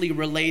closely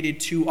related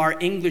to our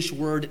English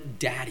word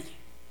daddy.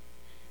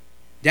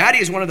 Daddy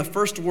is one of the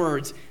first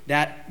words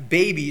that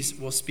babies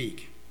will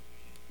speak.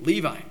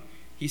 Levi,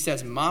 he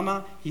says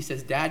mama, he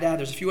says dada.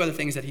 There's a few other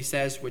things that he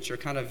says which are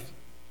kind of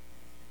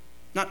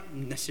not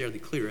necessarily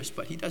clearest,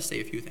 but he does say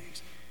a few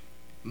things.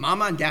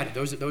 Mama and dada,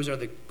 those are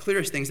the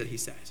clearest things that he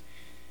says.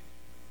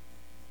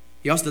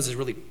 He also does this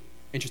really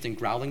interesting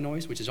growling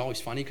noise, which is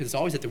always funny because it's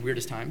always at the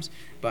weirdest times,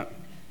 but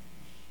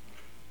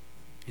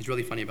he's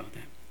really funny about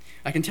that.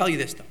 I can tell you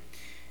this, though.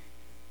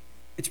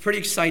 It's pretty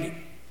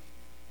exciting.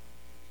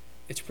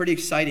 It's pretty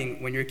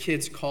exciting when your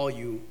kids call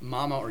you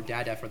mama or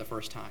dada for the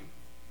first time.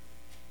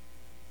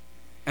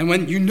 And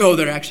when you know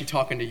they're actually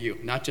talking to you,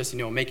 not just,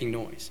 making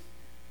noise.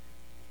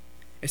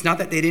 It's not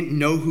that they didn't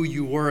know who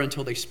you were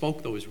until they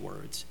spoke those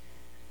words,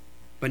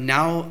 but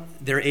now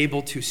they're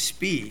able to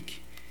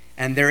speak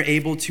and they're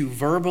able to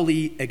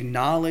verbally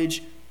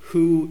acknowledge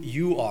who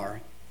you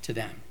are to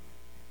them.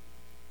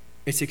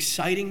 It's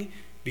exciting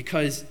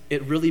because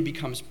it really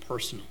becomes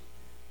personal.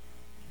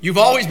 You've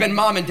always been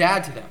mom and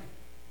dad to them.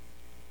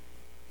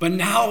 But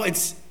now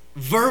it's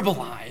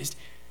verbalized,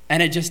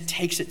 and it just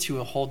takes it to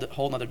a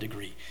whole other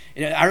degree.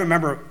 I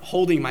remember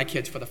holding my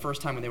kids for the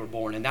first time when they were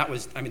born, and that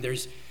was, I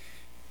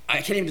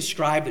can't even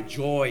describe the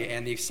joy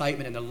and the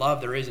excitement and the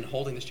love there is in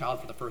holding this child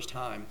for the first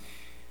time.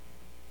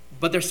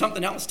 But there's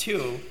something else,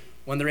 too,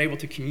 when they're able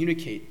to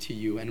communicate to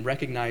you and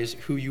recognize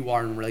who you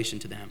are in relation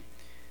to them.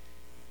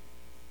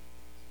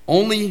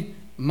 Only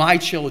my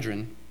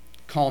children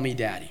call me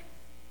daddy,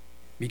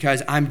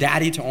 because I'm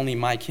daddy to only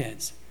my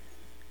kids.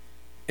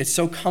 It's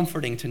so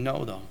comforting to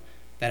know, though,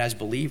 that as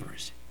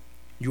believers,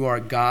 you are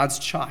God's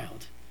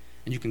child,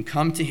 and you can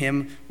come to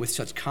him with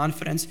such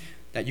confidence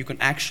that you can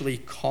actually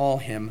call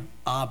him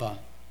Abba,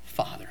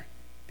 Father,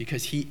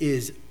 because he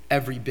is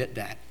every bit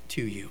that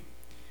to you.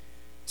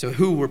 So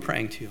who we're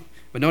praying to.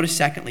 But notice,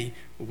 secondly,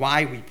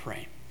 why we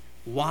pray.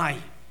 Why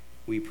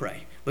we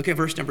pray. Look at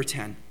verse number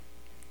 10.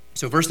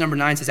 So verse number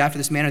 9 says, after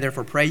this manner,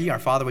 therefore pray ye, our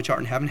Father which art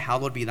in heaven,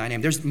 hallowed be thy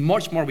name. There's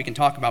much more we can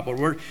talk about, but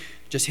we're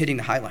just hitting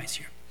the highlights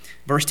here.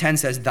 Verse 10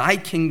 says, thy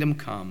kingdom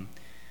come,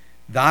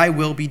 thy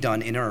will be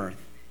done in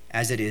earth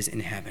as it is in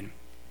heaven.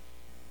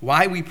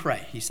 Why we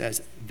pray, he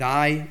says,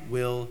 thy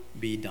will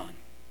be done.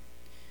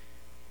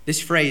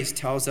 This phrase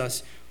tells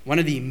us one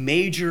of the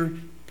major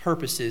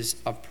purposes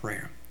of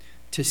prayer,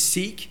 to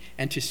seek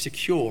and to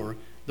secure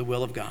the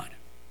will of God.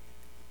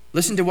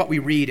 Listen to what we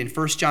read in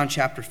 1 John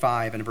chapter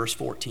 5 and verse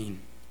 14.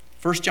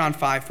 1 John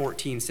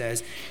 5:14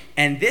 says,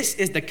 and this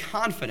is the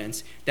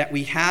confidence that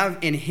we have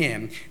in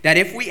him, that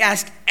if we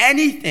ask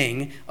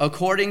anything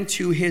according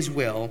to his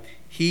will,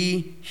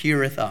 he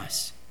heareth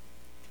us.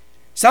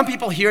 Some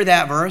people hear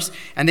that verse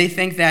and they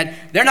think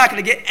that they're not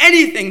going to get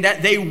anything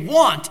that they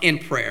want in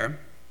prayer.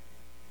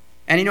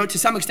 And to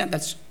some extent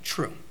that's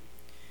true.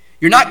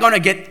 You're not going to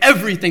get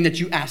everything that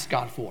you ask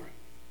God for.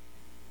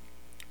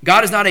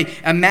 God is not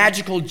a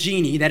magical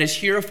genie that is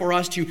here for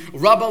us to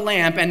rub a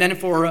lamp and then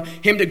for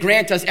him to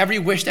grant us every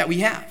wish that we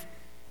have.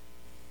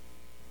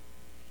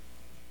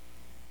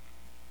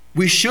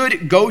 We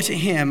should go to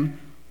him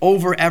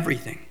over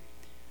everything.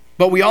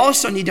 But we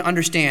also need to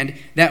understand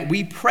that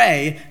we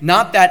pray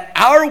not that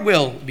our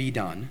will be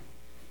done,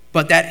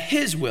 but that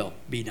his will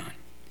be done.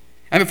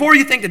 And before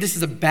you think that this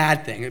is a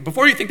bad thing,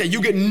 before you think that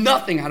you get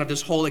nothing out of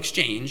this whole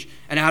exchange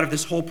and out of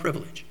this whole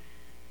privilege,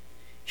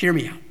 hear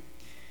me out.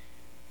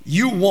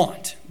 You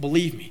want,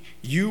 believe me,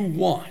 you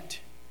want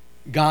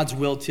God's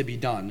will to be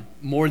done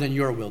more than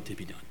your will to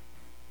be done.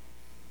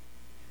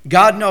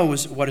 God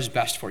knows what is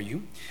best for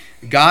you.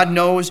 God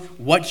knows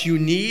what you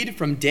need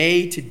from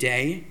day to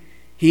day.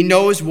 He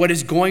knows what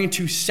is going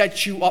to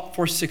set you up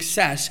for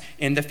success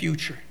in the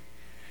future.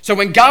 So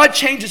when God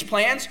changes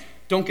plans,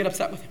 don't get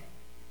upset with him.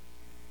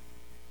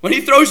 When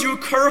he throws you a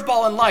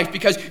curveball in life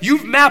because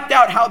you've mapped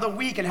out how the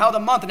week and how the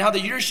month and how the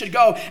year should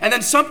go, and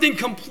then something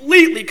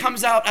completely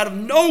comes out of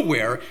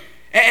nowhere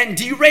and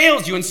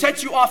derails you and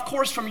sets you off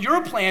course from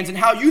your plans and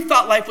how you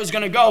thought life was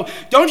going to go,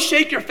 don't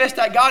shake your fist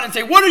at God and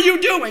say, what are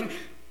you doing?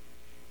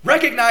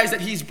 Recognize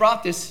that he's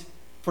brought this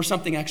for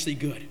something actually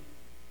good.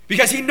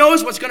 Because he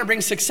knows what's going to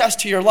bring success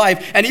to your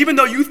life. And even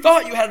though you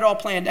thought you had it all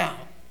planned out,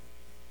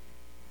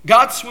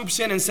 God swoops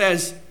in and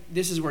says,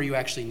 this is where you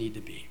actually need to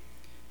be.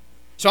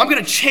 So I'm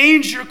going to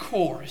change your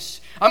course.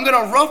 I'm going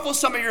to ruffle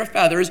some of your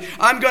feathers.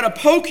 I'm going to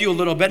poke you a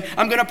little bit.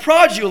 I'm going to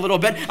prod you a little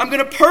bit. I'm going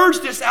to purge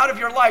this out of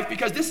your life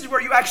because this is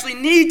where you actually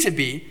need to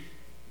be.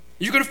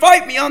 You can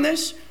fight me on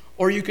this,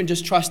 or you can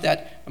just trust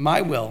that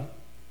my will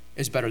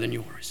is better than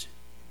yours.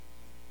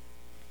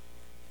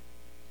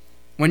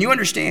 When you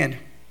understand,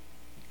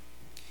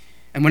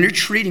 and when you're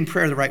treating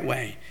prayer the right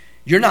way,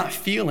 you're not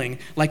feeling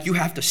like you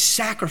have to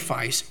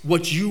sacrifice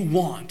what you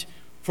want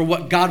for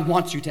what God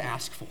wants you to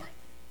ask for.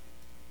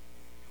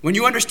 When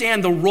you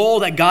understand the role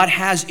that God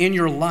has in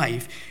your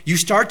life, you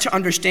start to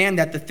understand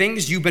that the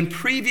things you've been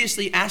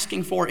previously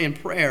asking for in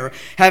prayer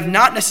have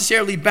not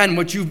necessarily been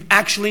what you've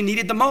actually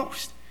needed the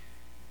most.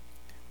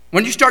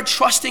 When you start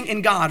trusting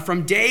in God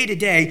from day to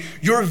day,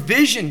 your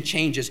vision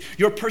changes.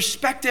 Your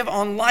perspective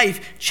on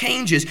life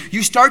changes.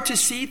 You start to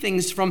see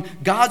things from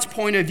God's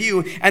point of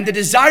view, and the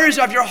desires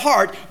of your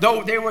heart,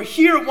 though they were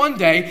here one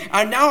day,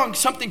 are now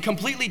something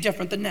completely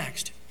different the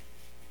next.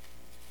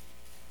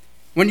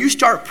 When you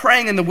start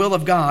praying in the will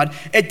of God,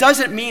 it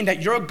doesn't mean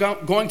that you're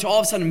going to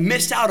all of a sudden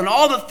miss out on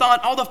all the fun,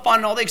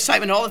 and all the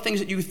excitement, all the things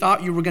that you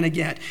thought you were going to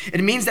get.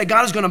 It means that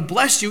God is going to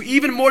bless you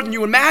even more than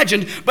you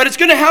imagined, but it's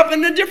going to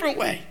happen in a different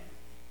way.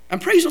 And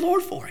praise the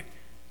Lord for it.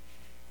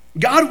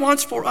 God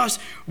wants for us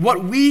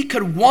what we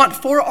could want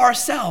for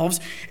ourselves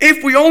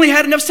if we only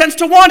had enough sense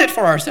to want it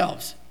for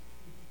ourselves.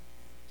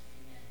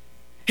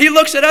 He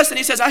looks at us and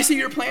he says, I see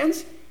your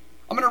plans.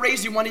 I'm going to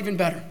raise you one even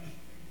better.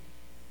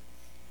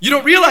 You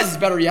don't realize it's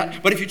better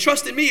yet, but if you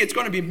trust in me, it's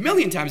going to be a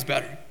million times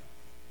better.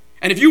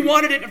 And if you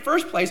wanted it in the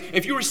first place,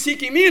 if you were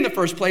seeking me in the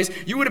first place,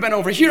 you would have been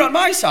over here on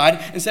my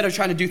side instead of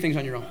trying to do things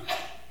on your own.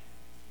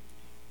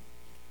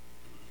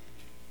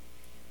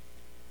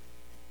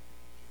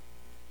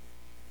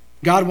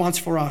 God wants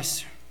for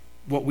us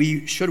what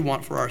we should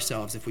want for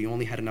ourselves if we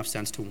only had enough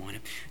sense to want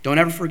it. Don't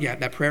ever forget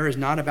that prayer is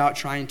not about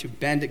trying to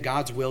bend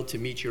God's will to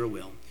meet your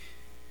will.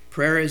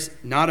 Prayer is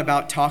not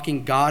about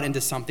talking God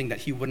into something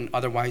that he wouldn't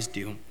otherwise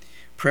do.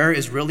 Prayer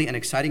is really an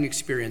exciting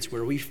experience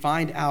where we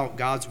find out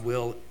God's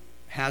will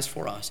has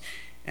for us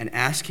and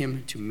ask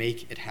him to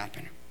make it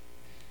happen.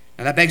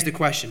 Now that begs the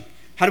question,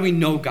 how do we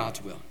know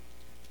God's will?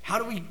 How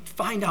do we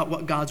find out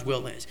what God's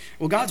will is?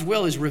 Well, God's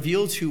will is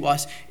revealed to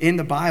us in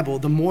the Bible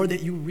the more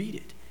that you read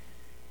it.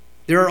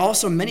 There are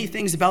also many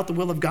things about the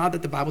will of God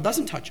that the Bible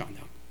doesn't touch on,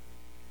 though.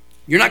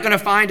 You're not going to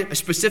find a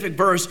specific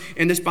verse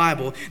in this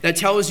Bible that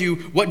tells you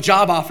what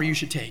job offer you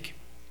should take.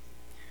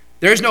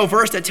 There's no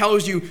verse that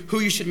tells you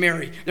who you should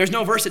marry. There's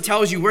no verse that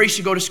tells you where you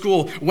should go to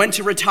school, when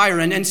to retire,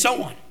 and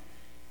so on.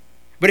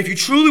 But if you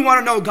truly want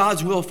to know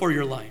God's will for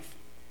your life,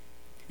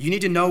 you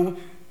need to know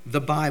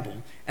the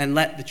Bible and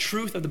let the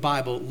truth of the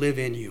Bible live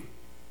in you.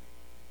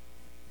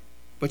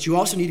 But you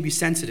also need to be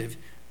sensitive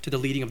to the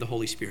leading of the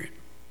Holy Spirit.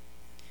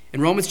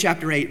 In Romans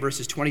chapter 8,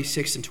 verses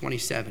 26 and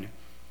 27,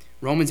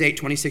 Romans 8,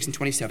 26 and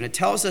 27, it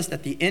tells us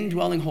that the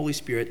indwelling Holy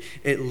Spirit,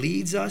 he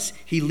leads us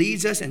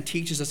and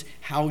teaches us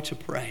how to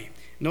pray.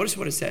 Notice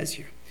what it says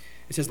here.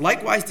 It says,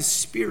 likewise the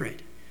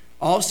Spirit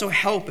also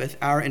helpeth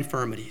our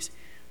infirmities,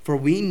 for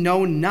we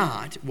know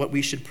not what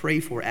we should pray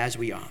for as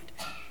we ought.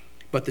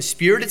 But the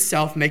Spirit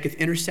itself maketh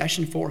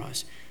intercession for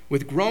us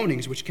with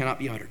groanings which cannot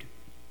be uttered.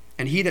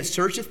 And he that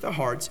searcheth the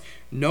hearts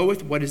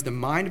knoweth what is the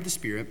mind of the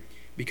Spirit,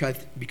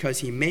 because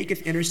he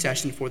maketh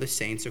intercession for the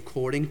saints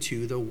according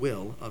to the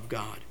will of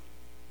God.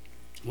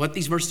 What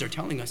these verses are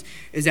telling us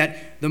is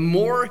that the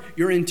more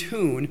you're in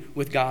tune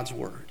with God's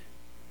word,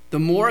 the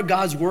more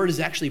God's word is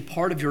actually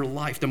part of your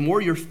life, the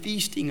more you're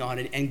feasting on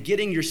it and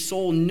getting your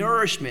soul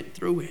nourishment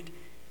through it,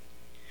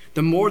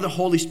 the more the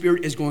Holy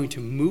Spirit is going to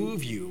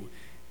move you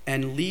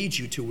and lead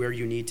you to where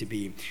you need to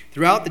be.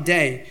 Throughout the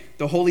day,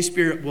 the Holy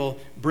Spirit will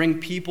bring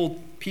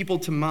people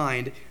to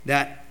mind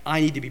that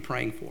I need to be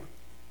praying for.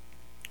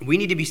 We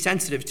need to be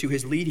sensitive to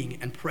his leading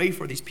and pray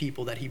for these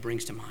people that he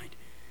brings to mind.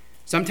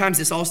 Sometimes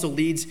this also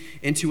leads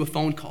into a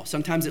phone call.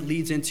 Sometimes it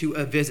leads into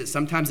a visit.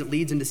 Sometimes it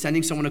leads into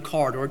sending someone a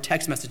card or a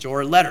text message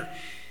or a letter.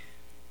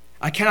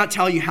 I cannot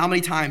tell you how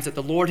many times that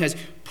the Lord has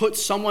put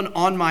someone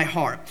on my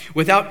heart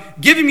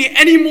without giving me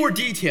any more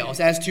details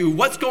as to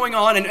what's going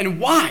on and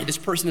why this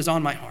person is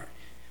on my heart.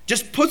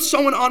 Just put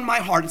someone on my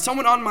heart,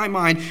 someone on my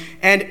mind,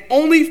 and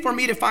only for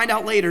me to find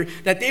out later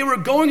that they were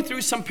going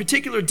through some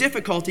particular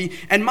difficulty,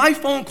 and my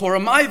phone call or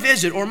my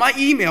visit or my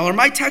email or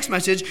my text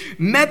message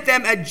met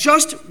them at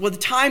just the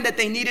time that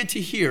they needed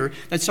to hear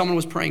that someone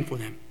was praying for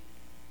them.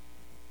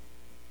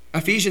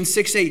 Ephesians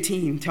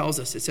 6:18 tells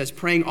us, it says,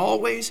 praying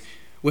always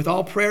with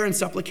all prayer and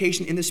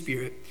supplication in the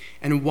Spirit,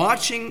 and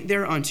watching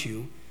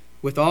thereunto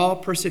with all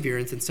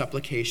perseverance and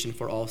supplication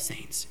for all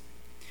saints.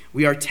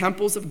 We are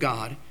temples of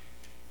God,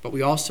 but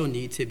we also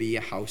need to be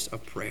a house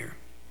of prayer.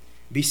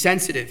 Be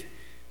sensitive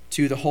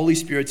to the Holy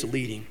Spirit's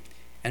leading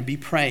and be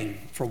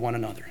praying for one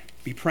another.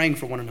 Be praying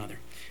for one another.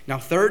 Now,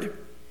 third,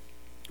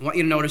 I want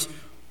you to notice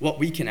what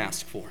we can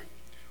ask for.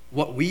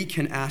 What we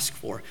can ask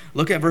for.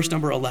 Look at verse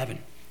number 11.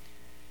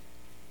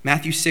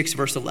 Matthew 6,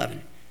 verse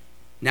 11.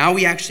 Now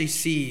we actually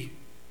see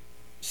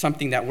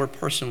something that we're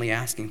personally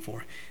asking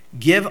for.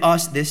 Give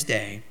us this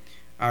day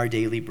our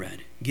daily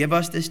bread. Give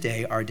us this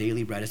day our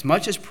daily bread. As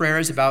much as prayer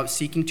is about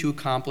seeking to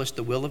accomplish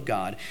the will of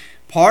God,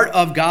 part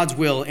of God's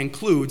will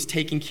includes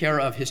taking care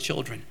of his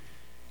children.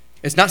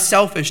 It's not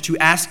selfish to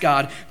ask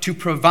God to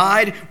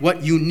provide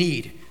what you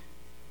need.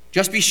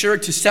 Just be sure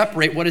to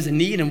separate what is a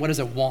need and what is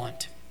a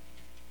want.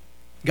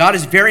 God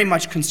is very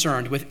much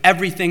concerned with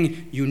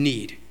everything you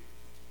need.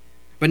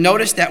 But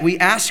notice that we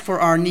ask for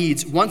our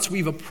needs once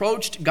we've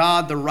approached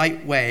God the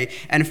right way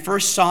and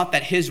first sought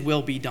that his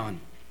will be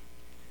done.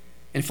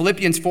 In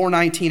Philippians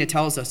 4:19, it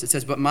tells us, it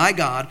says, but my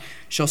God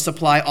shall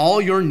supply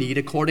all your need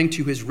according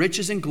to his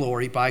riches and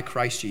glory by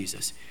Christ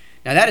Jesus.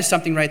 Now that is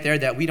something right there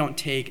that we don't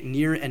take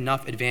near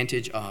enough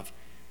advantage of.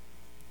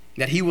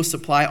 That he will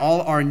supply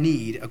all our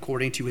need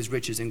according to his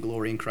riches and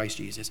glory in Christ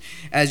Jesus.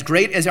 As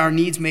great as our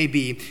needs may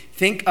be,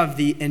 think of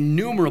the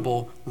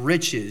innumerable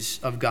riches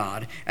of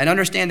God and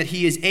understand that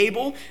he is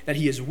able, that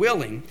he is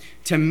willing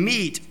to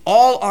meet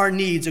all our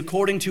needs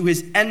according to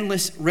his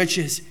endless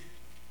riches.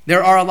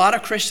 There are a lot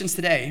of Christians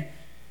today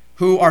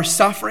who are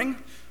suffering,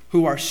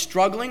 who are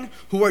struggling,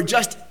 who are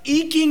just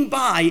eking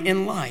by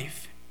in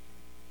life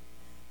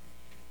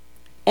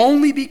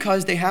only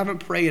because they haven't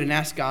prayed and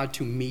asked God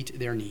to meet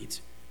their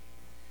needs.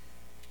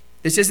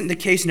 This isn't the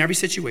case in every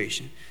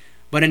situation,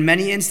 but in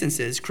many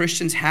instances,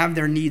 Christians have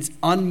their needs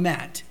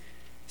unmet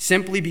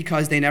simply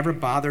because they never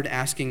bothered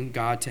asking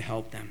God to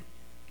help them.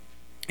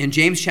 In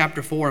James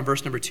chapter 4 and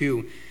verse number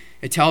 2,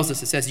 it tells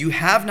us, it says, you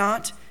have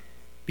not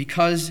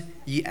because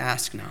ye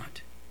ask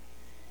not.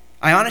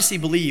 I honestly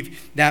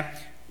believe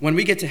that when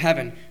we get to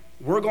heaven,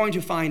 we're going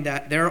to find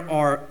that there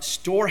are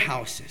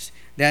storehouses,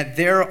 that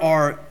there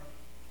are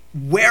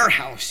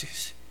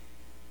warehouses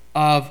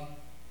of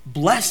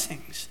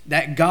blessings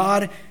that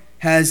God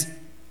has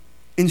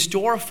in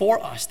store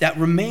for us that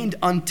remained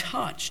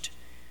untouched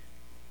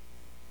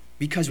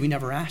because we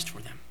never asked for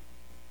them.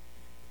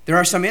 There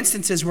are some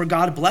instances where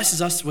God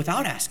blesses us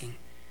without asking,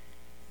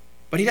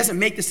 but he doesn't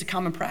make this a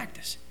common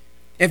practice.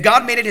 If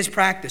God made it his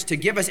practice to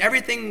give us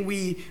everything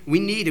we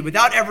needed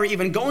without ever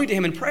even going to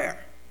him in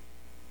prayer,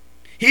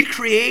 he'd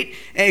create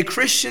a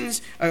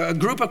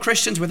group of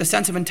Christians with a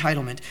sense of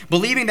entitlement,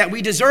 believing that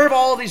we deserve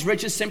all of these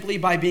riches simply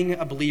by being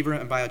a believer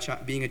and by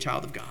being a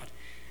child of God.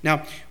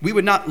 Now, we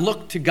would not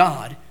look to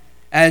God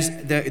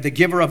as the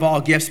giver of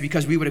all gifts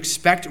because we would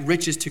expect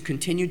riches to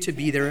continue to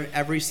be there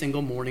every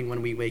single morning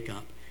when we wake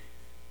up.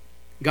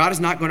 God is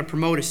not going to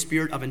promote a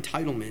spirit of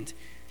entitlement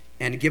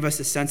and give us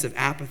a sense of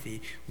apathy.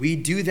 We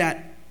do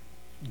that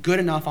good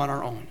enough on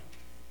our own.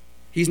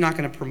 He's not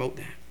going to promote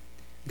that.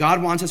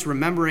 God wants us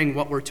remembering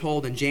what we're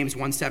told in James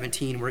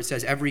 1:17, where it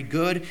says, every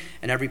good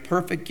and every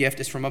perfect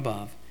gift is from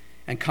above,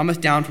 and cometh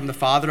down from the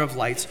Father of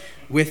lights,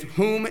 with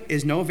whom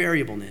is no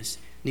variableness,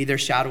 neither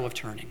shadow of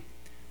turning.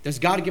 Does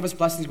God give us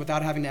blessings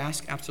without having to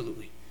ask?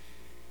 Absolutely.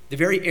 The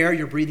very air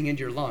you're breathing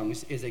into your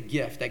lungs is a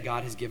gift that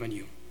God has given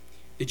you.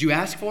 Did you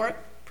ask for it?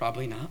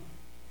 Probably not.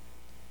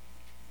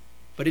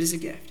 But it is a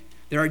gift.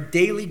 There are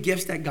daily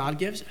gifts that God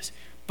gives us.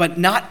 But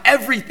not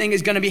everything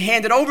is going to be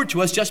handed over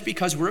to us just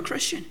because we're a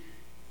Christian.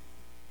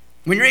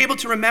 When you're able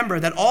to remember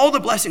that all the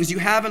blessings you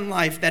have in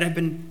life that have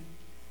been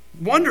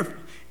wonderful,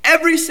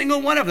 every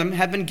single one of them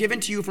have been given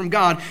to you from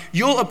God,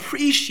 you'll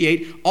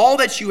appreciate all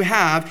that you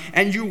have,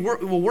 and you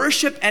will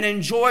worship and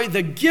enjoy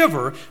the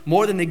giver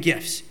more than the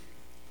gifts.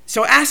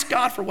 So ask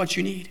God for what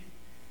you need.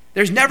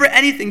 There's never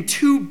anything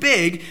too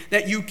big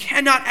that you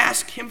cannot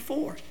ask him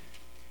for.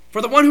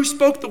 For the one who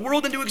spoke the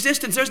world into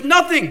existence, there's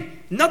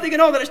nothing at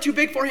all that is too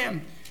big for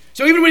him.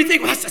 So even when you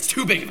think, well, that's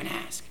too big of an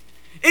ask,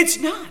 it's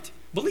not.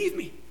 Believe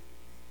me.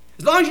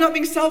 As long as you're not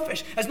being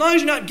selfish, as long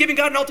as you're not giving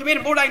God an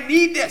ultimatum, Lord, I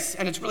need this,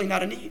 and it's really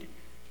not a need.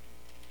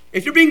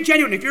 If you're being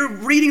genuine, if you're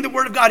reading the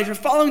Word of God, if you're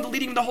following the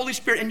leading of the Holy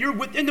Spirit, and you're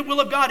within the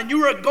will of God, and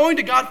you are going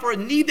to God for a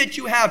need that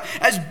you have,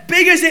 as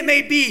big as it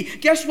may be,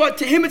 guess what?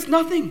 To him, it's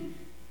nothing.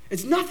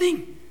 It's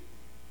nothing.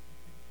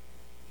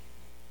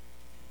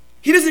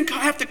 He doesn't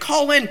have to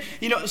call in,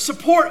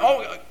 support.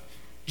 Oh,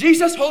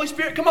 Jesus, Holy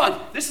Spirit, come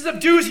on. This is a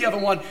doozy of a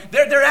one.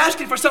 They're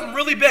asking for something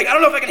really big. I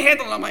don't know if I can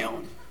handle it on my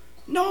own.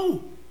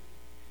 No.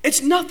 It's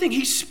nothing.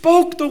 He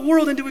spoke the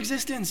world into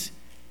existence.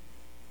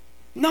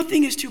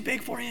 Nothing is too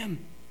big for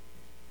him.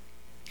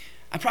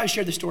 I probably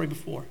shared this story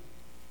before.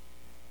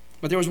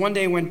 But there was one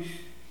day when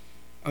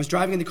I was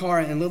driving in the car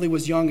and Lily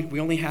was young.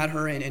 We only had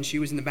her and she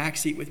was in the back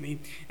seat with me.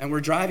 And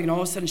we're driving and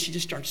all of a sudden she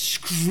just starts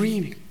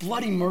screaming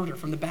bloody murder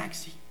from the back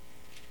seat.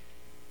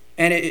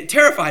 And it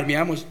terrified me. I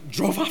almost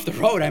drove off the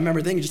road. I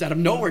remember thinking just out of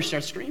nowhere she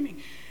starts screaming.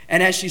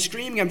 And as she's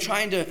screaming,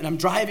 I'm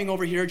driving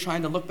over here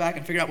trying to look back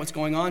and figure out what's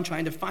going on,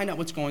 trying to find out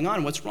what's going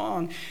on, what's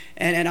wrong.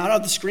 And out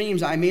of the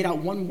screams, I made out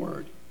one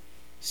word: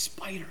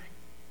 spider.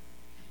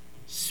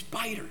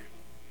 Spider.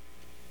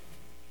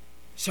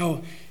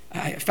 So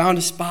I found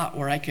a spot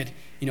where I could,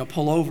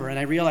 pull over, and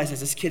I realized as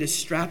this kid is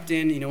strapped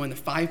in, in the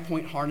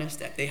 5-point harness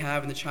that they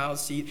have in the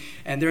child's seat,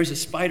 and there's a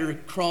spider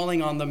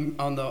crawling on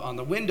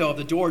the window of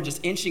the door,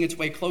 just inching its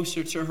way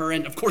closer to her,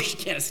 and of course she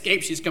can't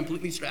escape. She's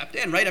completely strapped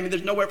in, right?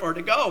 There's nowhere for her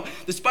to go.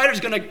 The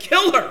spider's going to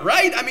kill her,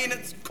 right?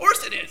 Of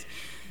course it is.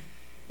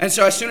 And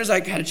so as soon as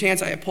I had a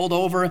chance, I pulled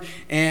over,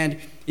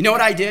 and you know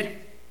what I did?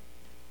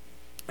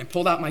 I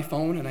pulled out my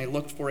phone and I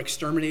looked for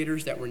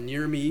exterminators that were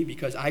near me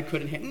because I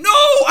couldn't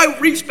I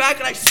reached back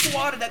and I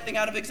swatted that thing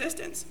out of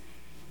existence.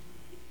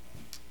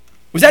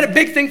 Was that a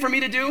big thing for me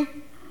to do?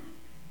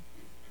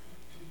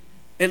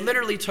 It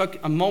literally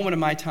took a moment of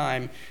my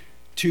time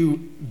to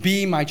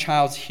be my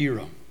child's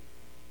hero.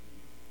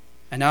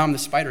 And now I'm the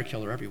spider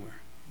killer everywhere.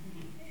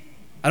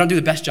 I don't do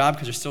the best job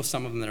because there's still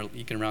some of them that are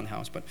leaking around the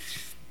house, but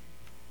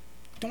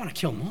I don't want to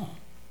kill them all.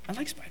 I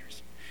like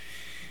spiders.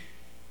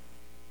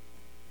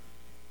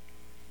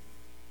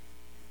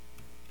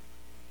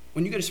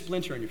 When you get a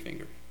splinter in your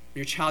finger, or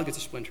your child gets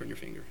a splinter in your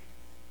finger,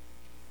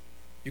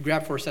 you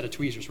grab for a set of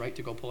tweezers, right,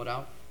 to go pull it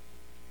out.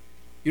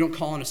 You don't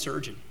call in a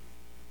surgeon,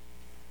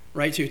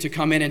 right, to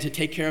come in and to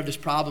take care of this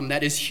problem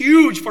that is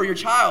huge for your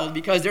child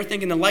because they're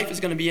thinking their life is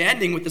going to be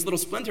ending with this little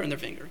splinter in their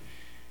finger.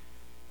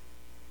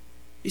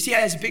 You see,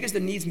 as big as the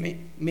needs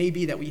may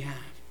be that we have,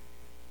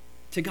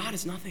 to God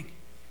it's nothing.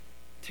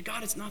 To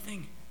God it's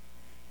nothing.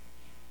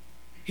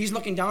 He's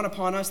looking down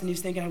upon us and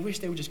he's thinking, I wish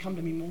they would just come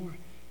to me more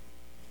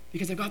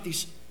because I've got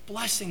these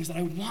blessings that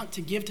I want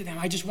to give to them.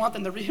 I just want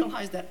them to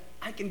realize that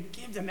I can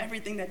give them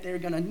everything that they're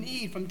going to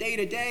need from day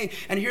to day.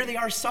 And here they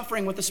are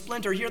suffering with a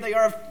splinter. Here they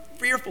are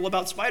fearful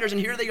about spiders. And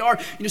here they are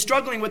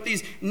struggling with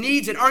these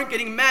needs that aren't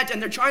getting met.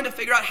 And they're trying to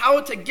figure out how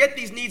to get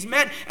these needs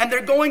met. And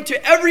they're going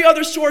to every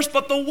other source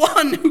but the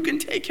one who can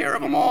take care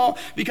of them all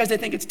because they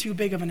think it's too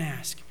big of an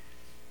ask.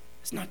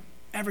 It's not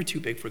ever too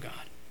big for God.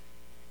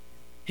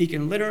 He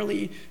can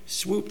literally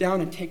swoop down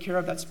and take care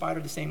of that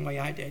spider the same way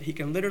I did. He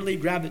can literally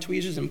grab the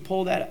tweezers and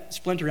pull that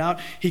splinter out.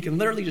 He can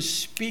literally just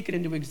speak it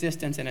into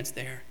existence and it's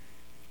there.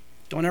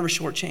 Don't ever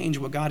shortchange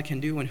what God can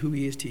do and who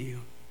he is to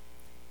you.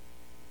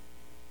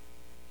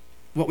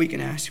 What we can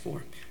ask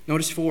for.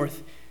 Notice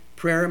fourth,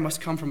 prayer must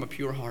come from a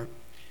pure heart.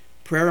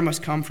 Prayer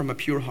must come from a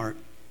pure heart.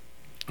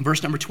 In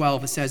verse number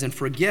 12, it says, and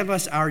forgive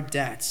us our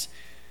debts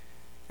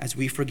as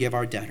we forgive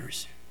our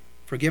debtors.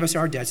 Forgive us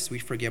our debts as we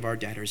forgive our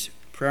debtors.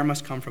 Prayer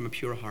must come from a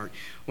pure heart.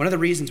 One of the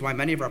reasons why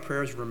many of our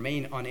prayers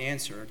remain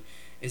unanswered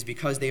is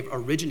because they've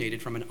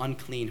originated from an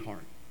unclean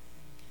heart.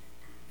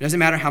 It doesn't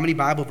matter how many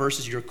Bible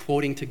verses you're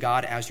quoting to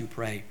God as you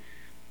pray,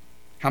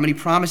 how many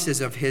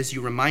promises of his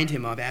you remind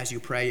him of as you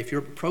pray. If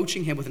you're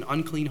approaching him with an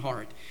unclean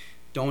heart,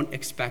 don't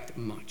expect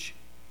much.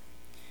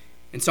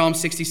 In Psalm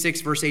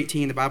 66, verse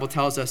 18, the Bible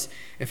tells us,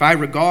 if I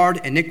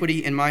regard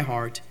iniquity in my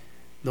heart,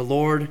 the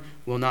Lord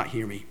will not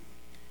hear me.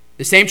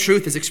 The same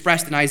truth is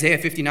expressed in Isaiah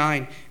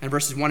 59 and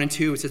verses 1 and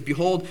 2. It says,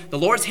 behold, the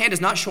Lord's hand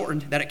is not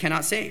shortened that it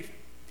cannot save,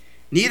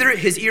 neither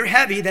his ear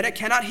heavy that it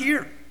cannot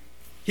hear.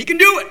 He can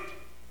do it.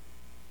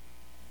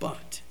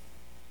 But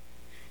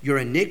your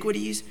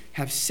iniquities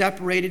have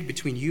separated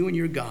between you and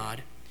your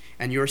God,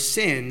 and your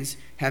sins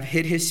have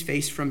hid his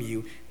face from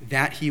you,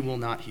 that he will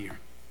not hear.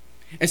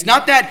 It's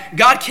not that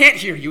God can't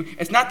hear you.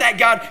 It's not that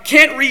God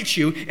can't reach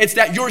you. It's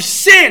that your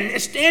sin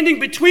is standing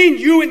between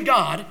you and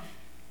God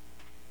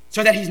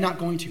so that he's not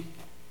going to.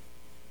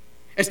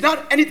 It's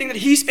not anything that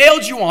he's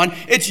failed you on.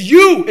 It's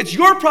you. It's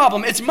your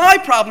problem. It's my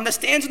problem that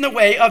stands in the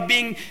way of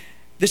being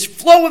this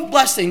flow of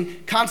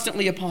blessing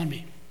constantly upon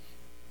me.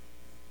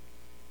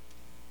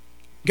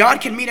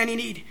 God can meet any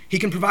need. He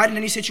can provide in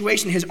any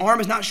situation. His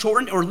arm is not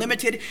shortened or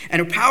limited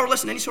and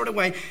powerless in any sort of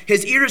way.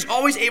 His ear is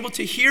always able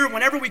to hear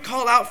whenever we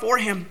call out for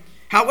him.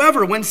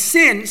 However, when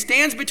sin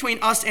stands between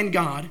us and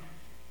God,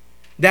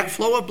 that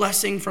flow of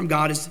blessing from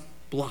God is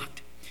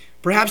blocked.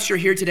 Perhaps you're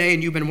here today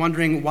and you've been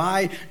wondering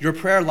why your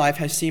prayer life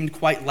has seemed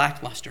quite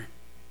lackluster.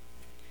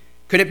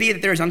 Could it be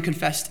that there is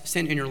unconfessed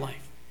sin in your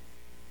life?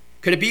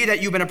 Could it be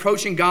that you've been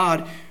approaching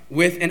God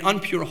with an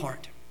unpure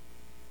heart?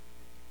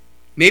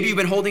 Maybe you've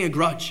been holding a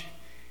grudge.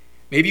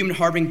 Maybe you've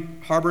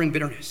been harboring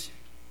bitterness.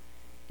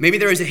 Maybe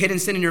there is a hidden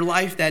sin in your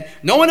life that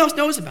no one else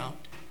knows about,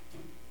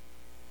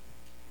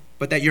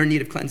 but that you're in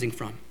need of cleansing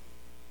from.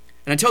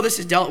 And until this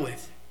is dealt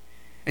with,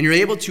 and you're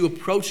able to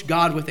approach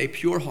God with a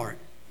pure heart,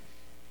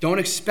 don't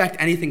expect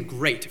anything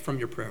great from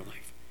your prayer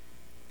life.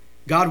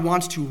 God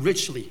wants to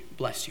richly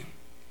bless you.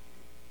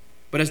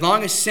 But as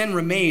long as sin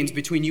remains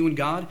between you and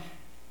God,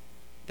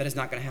 that is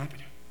not going to happen.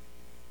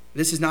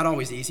 This is not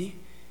always easy,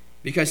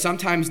 because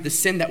sometimes the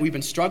sin that we've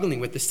been struggling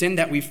with, the sin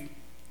that we've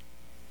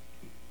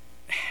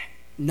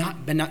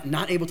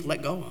not able to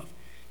let go of,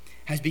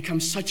 has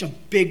become such a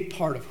big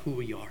part of who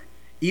we are,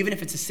 even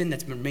if it's a sin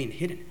that's remained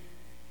hidden.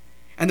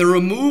 And the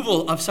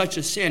removal of such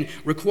a sin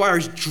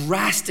requires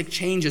drastic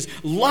changes,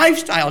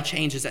 lifestyle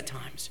changes at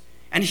times,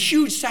 and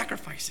huge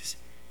sacrifices.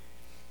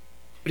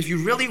 But if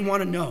you really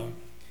want to know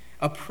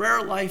a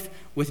prayer life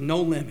with no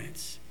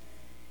limits,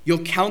 you'll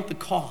count the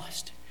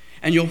cost,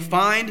 and you'll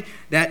find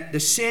that the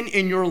sin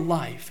in your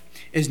life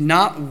is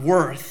not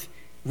worth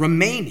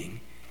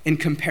remaining in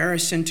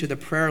comparison to the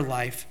prayer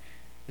life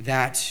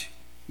that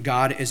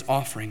God is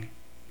offering,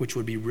 which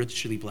would be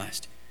richly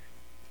blessed.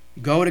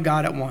 Go to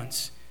God at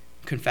once.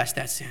 Confess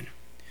that sin.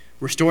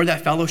 Restore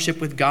that fellowship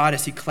with God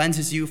as he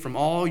cleanses you from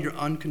all your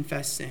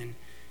unconfessed sin,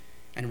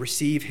 and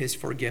receive his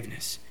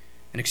forgiveness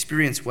and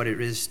experience what it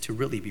is to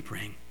really be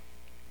praying.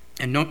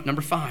 And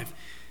number 5,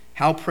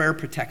 how prayer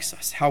protects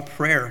us. How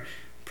prayer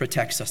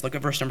protects us. Look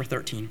at verse number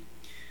 13.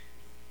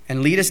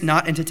 And lead us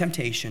not into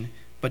temptation,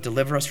 but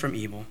deliver us from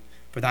evil.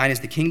 For thine is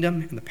the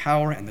kingdom and the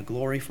power and the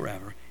glory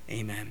forever.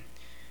 Amen.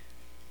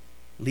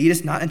 Lead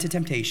us not into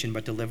temptation,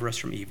 but deliver us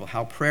from evil.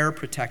 How prayer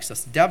protects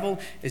us. The devil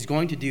is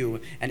going to do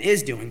and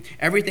is doing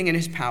everything in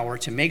his power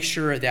to make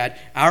sure that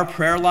our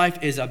prayer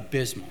life is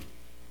abysmal.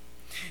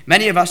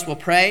 Many of us will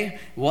pray,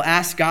 we'll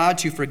ask God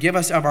to forgive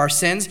us of our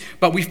sins,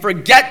 but we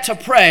forget to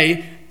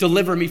pray,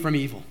 deliver me from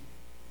evil.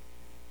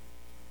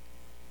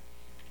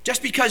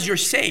 Just because you're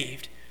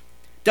saved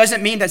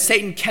doesn't mean that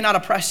Satan cannot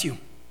oppress you.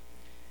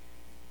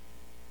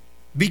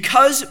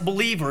 Because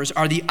believers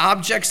are the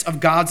objects of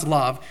God's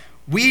love,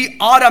 we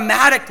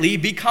automatically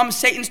become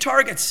Satan's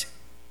targets.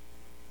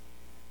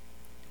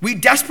 We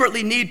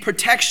desperately need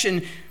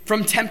protection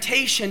from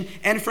temptation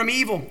and from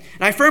evil.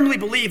 And I firmly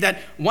believe that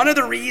one of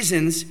the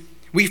reasons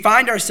we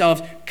find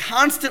ourselves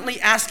constantly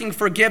asking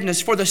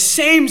forgiveness for the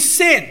same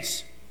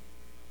sins,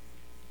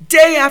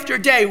 day after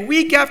day,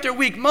 week after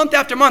week, month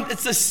after month,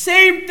 it's the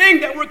same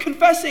thing that we're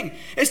confessing.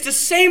 It's the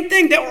same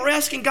thing that we're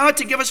asking God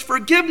to give us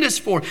forgiveness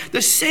for.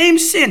 The same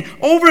sin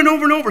over and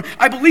over and over.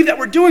 I believe that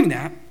we're doing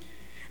that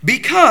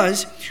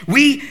because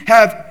we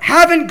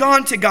haven't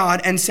gone to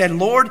God and said,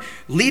 Lord,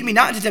 lead me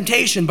not into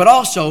temptation, but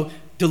also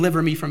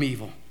deliver me from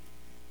evil.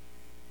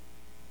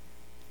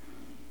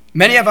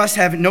 Many of us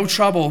have no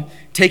trouble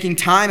taking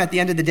time at the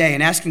end of the day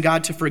and asking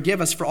God to forgive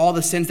us for all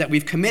the sins that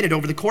we've committed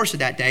over the course of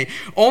that day,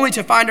 only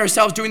to find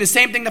ourselves doing the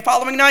same thing the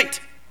following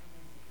night,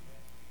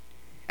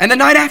 and the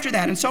night after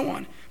that, and so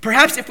on.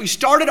 Perhaps if we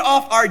started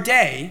off our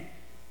day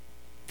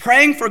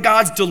praying for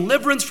God's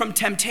deliverance from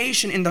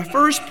temptation in the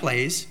first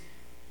place,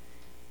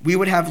 we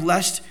would have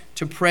less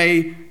to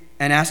pray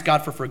and ask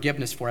God for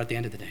forgiveness for at the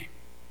end of the day.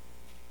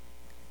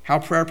 How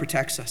prayer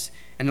protects us.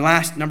 And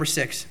last, number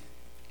 6,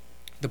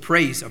 The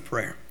praise of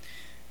prayer.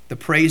 The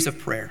praise of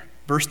prayer.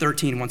 Verse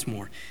 13 once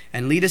more.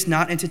 And lead us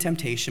not into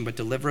temptation, but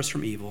deliver us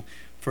from evil.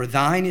 For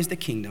thine is the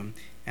kingdom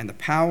and the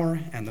power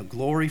and the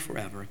glory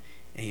forever.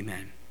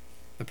 Amen.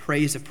 The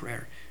praise of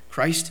prayer.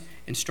 Christ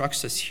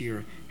instructs us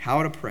here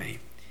how to pray,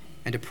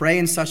 and to pray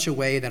in such a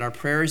way that our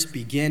prayers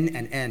begin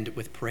and end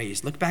with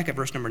praise. Look back at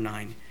verse number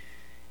 9.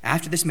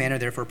 After this manner,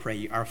 therefore, pray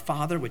ye, Our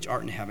Father which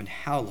art in heaven,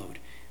 hallowed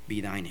be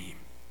thy name.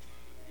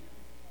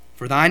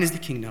 For thine is the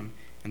kingdom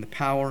and the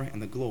power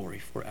and the glory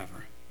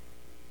forever.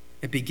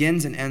 It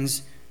begins and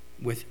ends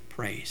with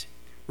praise,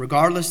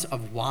 regardless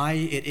of why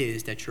it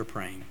is that you're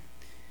praying.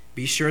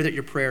 Be sure that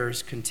your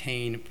prayers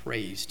contain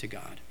praise to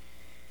God.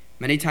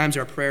 Many times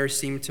our prayers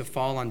seem to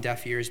fall on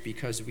deaf ears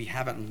because we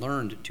haven't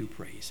learned to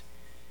praise.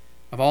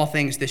 Of all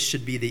things, this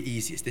should be the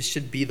easiest. This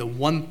should be the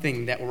one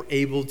thing that we're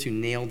able to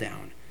nail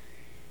down.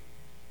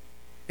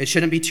 It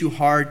shouldn't be too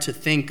hard to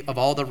think of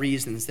all the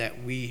reasons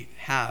that we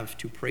have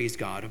to praise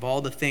God, of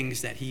all the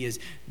things that he has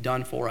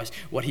done for us.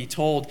 What he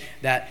told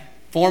that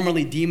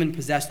formerly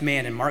demon-possessed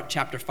man in Mark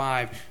chapter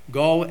 5,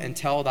 go and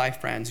tell thy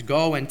friends,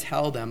 go and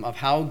tell them of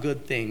how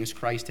good things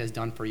Christ has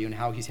done for you and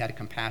how he's had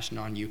compassion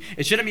on you.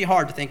 It shouldn't be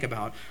hard to think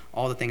about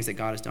all the things that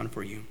God has done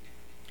for you.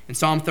 In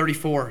Psalm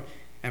 34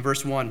 and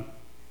verse 1,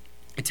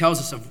 it tells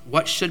us of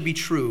what should be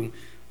true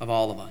of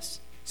all of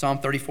us. Psalm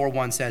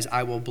 34:1 says,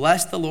 I will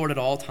bless the Lord at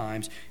all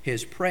times.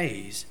 His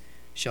praise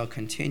shall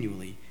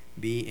continually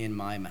be in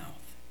my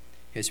mouth.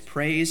 His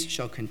praise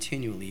shall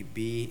continually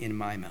be in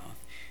my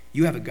mouth.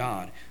 You have a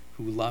God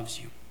who loves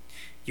you.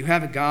 You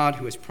have a God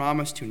who has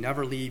promised to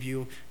never leave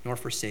you nor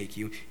forsake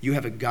you. You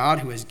have a God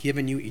who has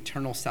given you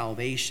eternal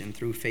salvation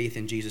through faith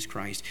in Jesus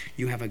Christ.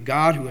 You have a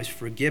God who has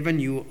forgiven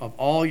you of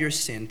all your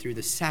sin through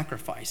the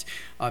sacrifice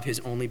of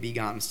his only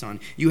begotten Son.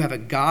 You have a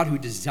God who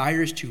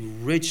desires to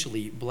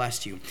richly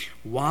bless you.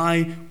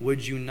 Why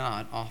would you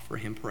not offer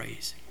him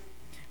praise?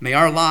 May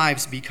our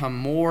lives become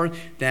more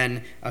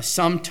than a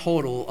sum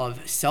total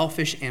of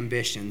selfish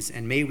ambitions,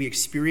 and may we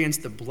experience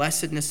the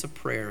blessedness of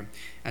prayer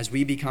as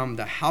we become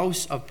the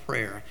house of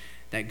prayer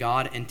that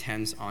God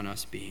intends on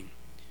us being.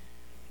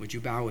 Would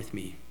you bow with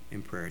me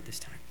in prayer at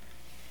this time?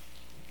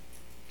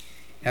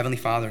 Heavenly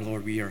Father,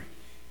 Lord, we are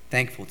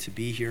thankful to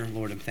be here.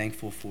 Lord, I'm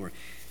thankful for,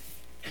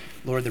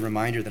 Lord, the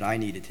reminder that I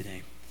needed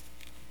today.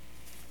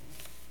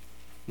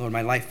 Lord,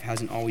 my life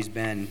hasn't always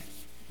been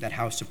that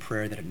house of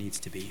prayer that it needs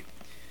to be.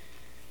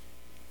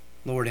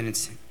 Lord, and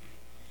it's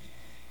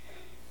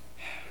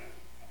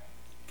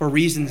for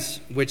reasons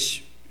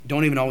which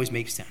don't even always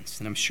make sense.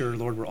 And I'm sure,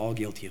 Lord, we're all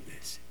guilty of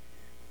this.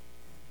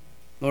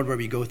 Lord, where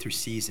we go through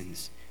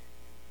seasons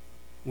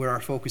where our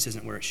focus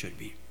isn't where it should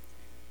be,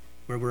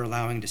 where we're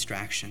allowing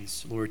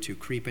distractions, Lord, to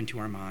creep into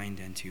our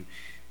mind and to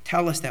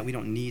tell us that we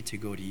don't need to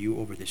go to you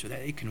over this or that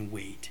it can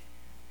wait.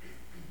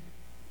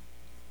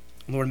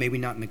 Lord, may we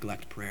not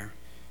neglect prayer.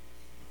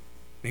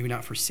 May we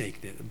not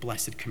forsake the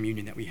blessed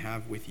communion that we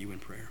have with you in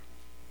prayer.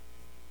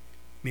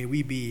 May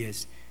we be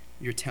as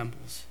your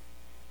temples,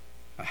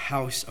 a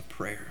house of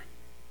prayer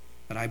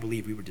that I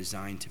believe we were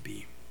designed to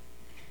be.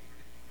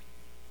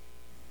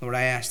 Lord,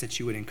 I ask that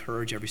you would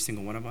encourage every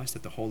single one of us,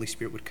 that the Holy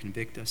Spirit would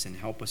convict us and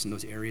help us in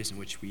those areas in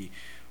which we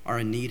are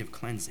in need of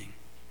cleansing,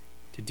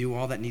 to do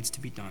all that needs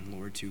to be done,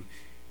 Lord, to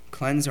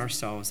cleanse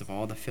ourselves of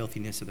all the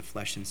filthiness of the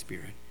flesh and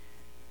spirit,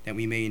 that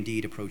we may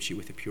indeed approach you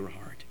with a pure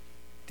heart,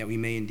 that we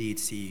may indeed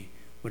see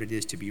what it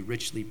is to be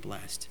richly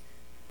blessed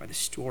by the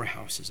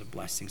storehouses of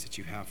blessings that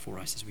you have for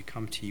us as we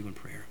come to you in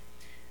prayer.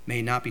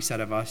 May it not be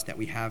said of us that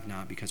we have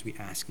not because we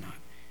ask not.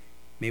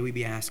 May we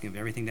be asking of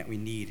everything that we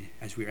need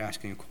as we are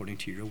asking according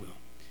to your will.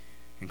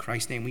 In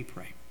Christ's name we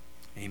pray.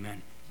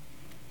 Amen.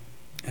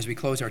 As we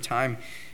close our time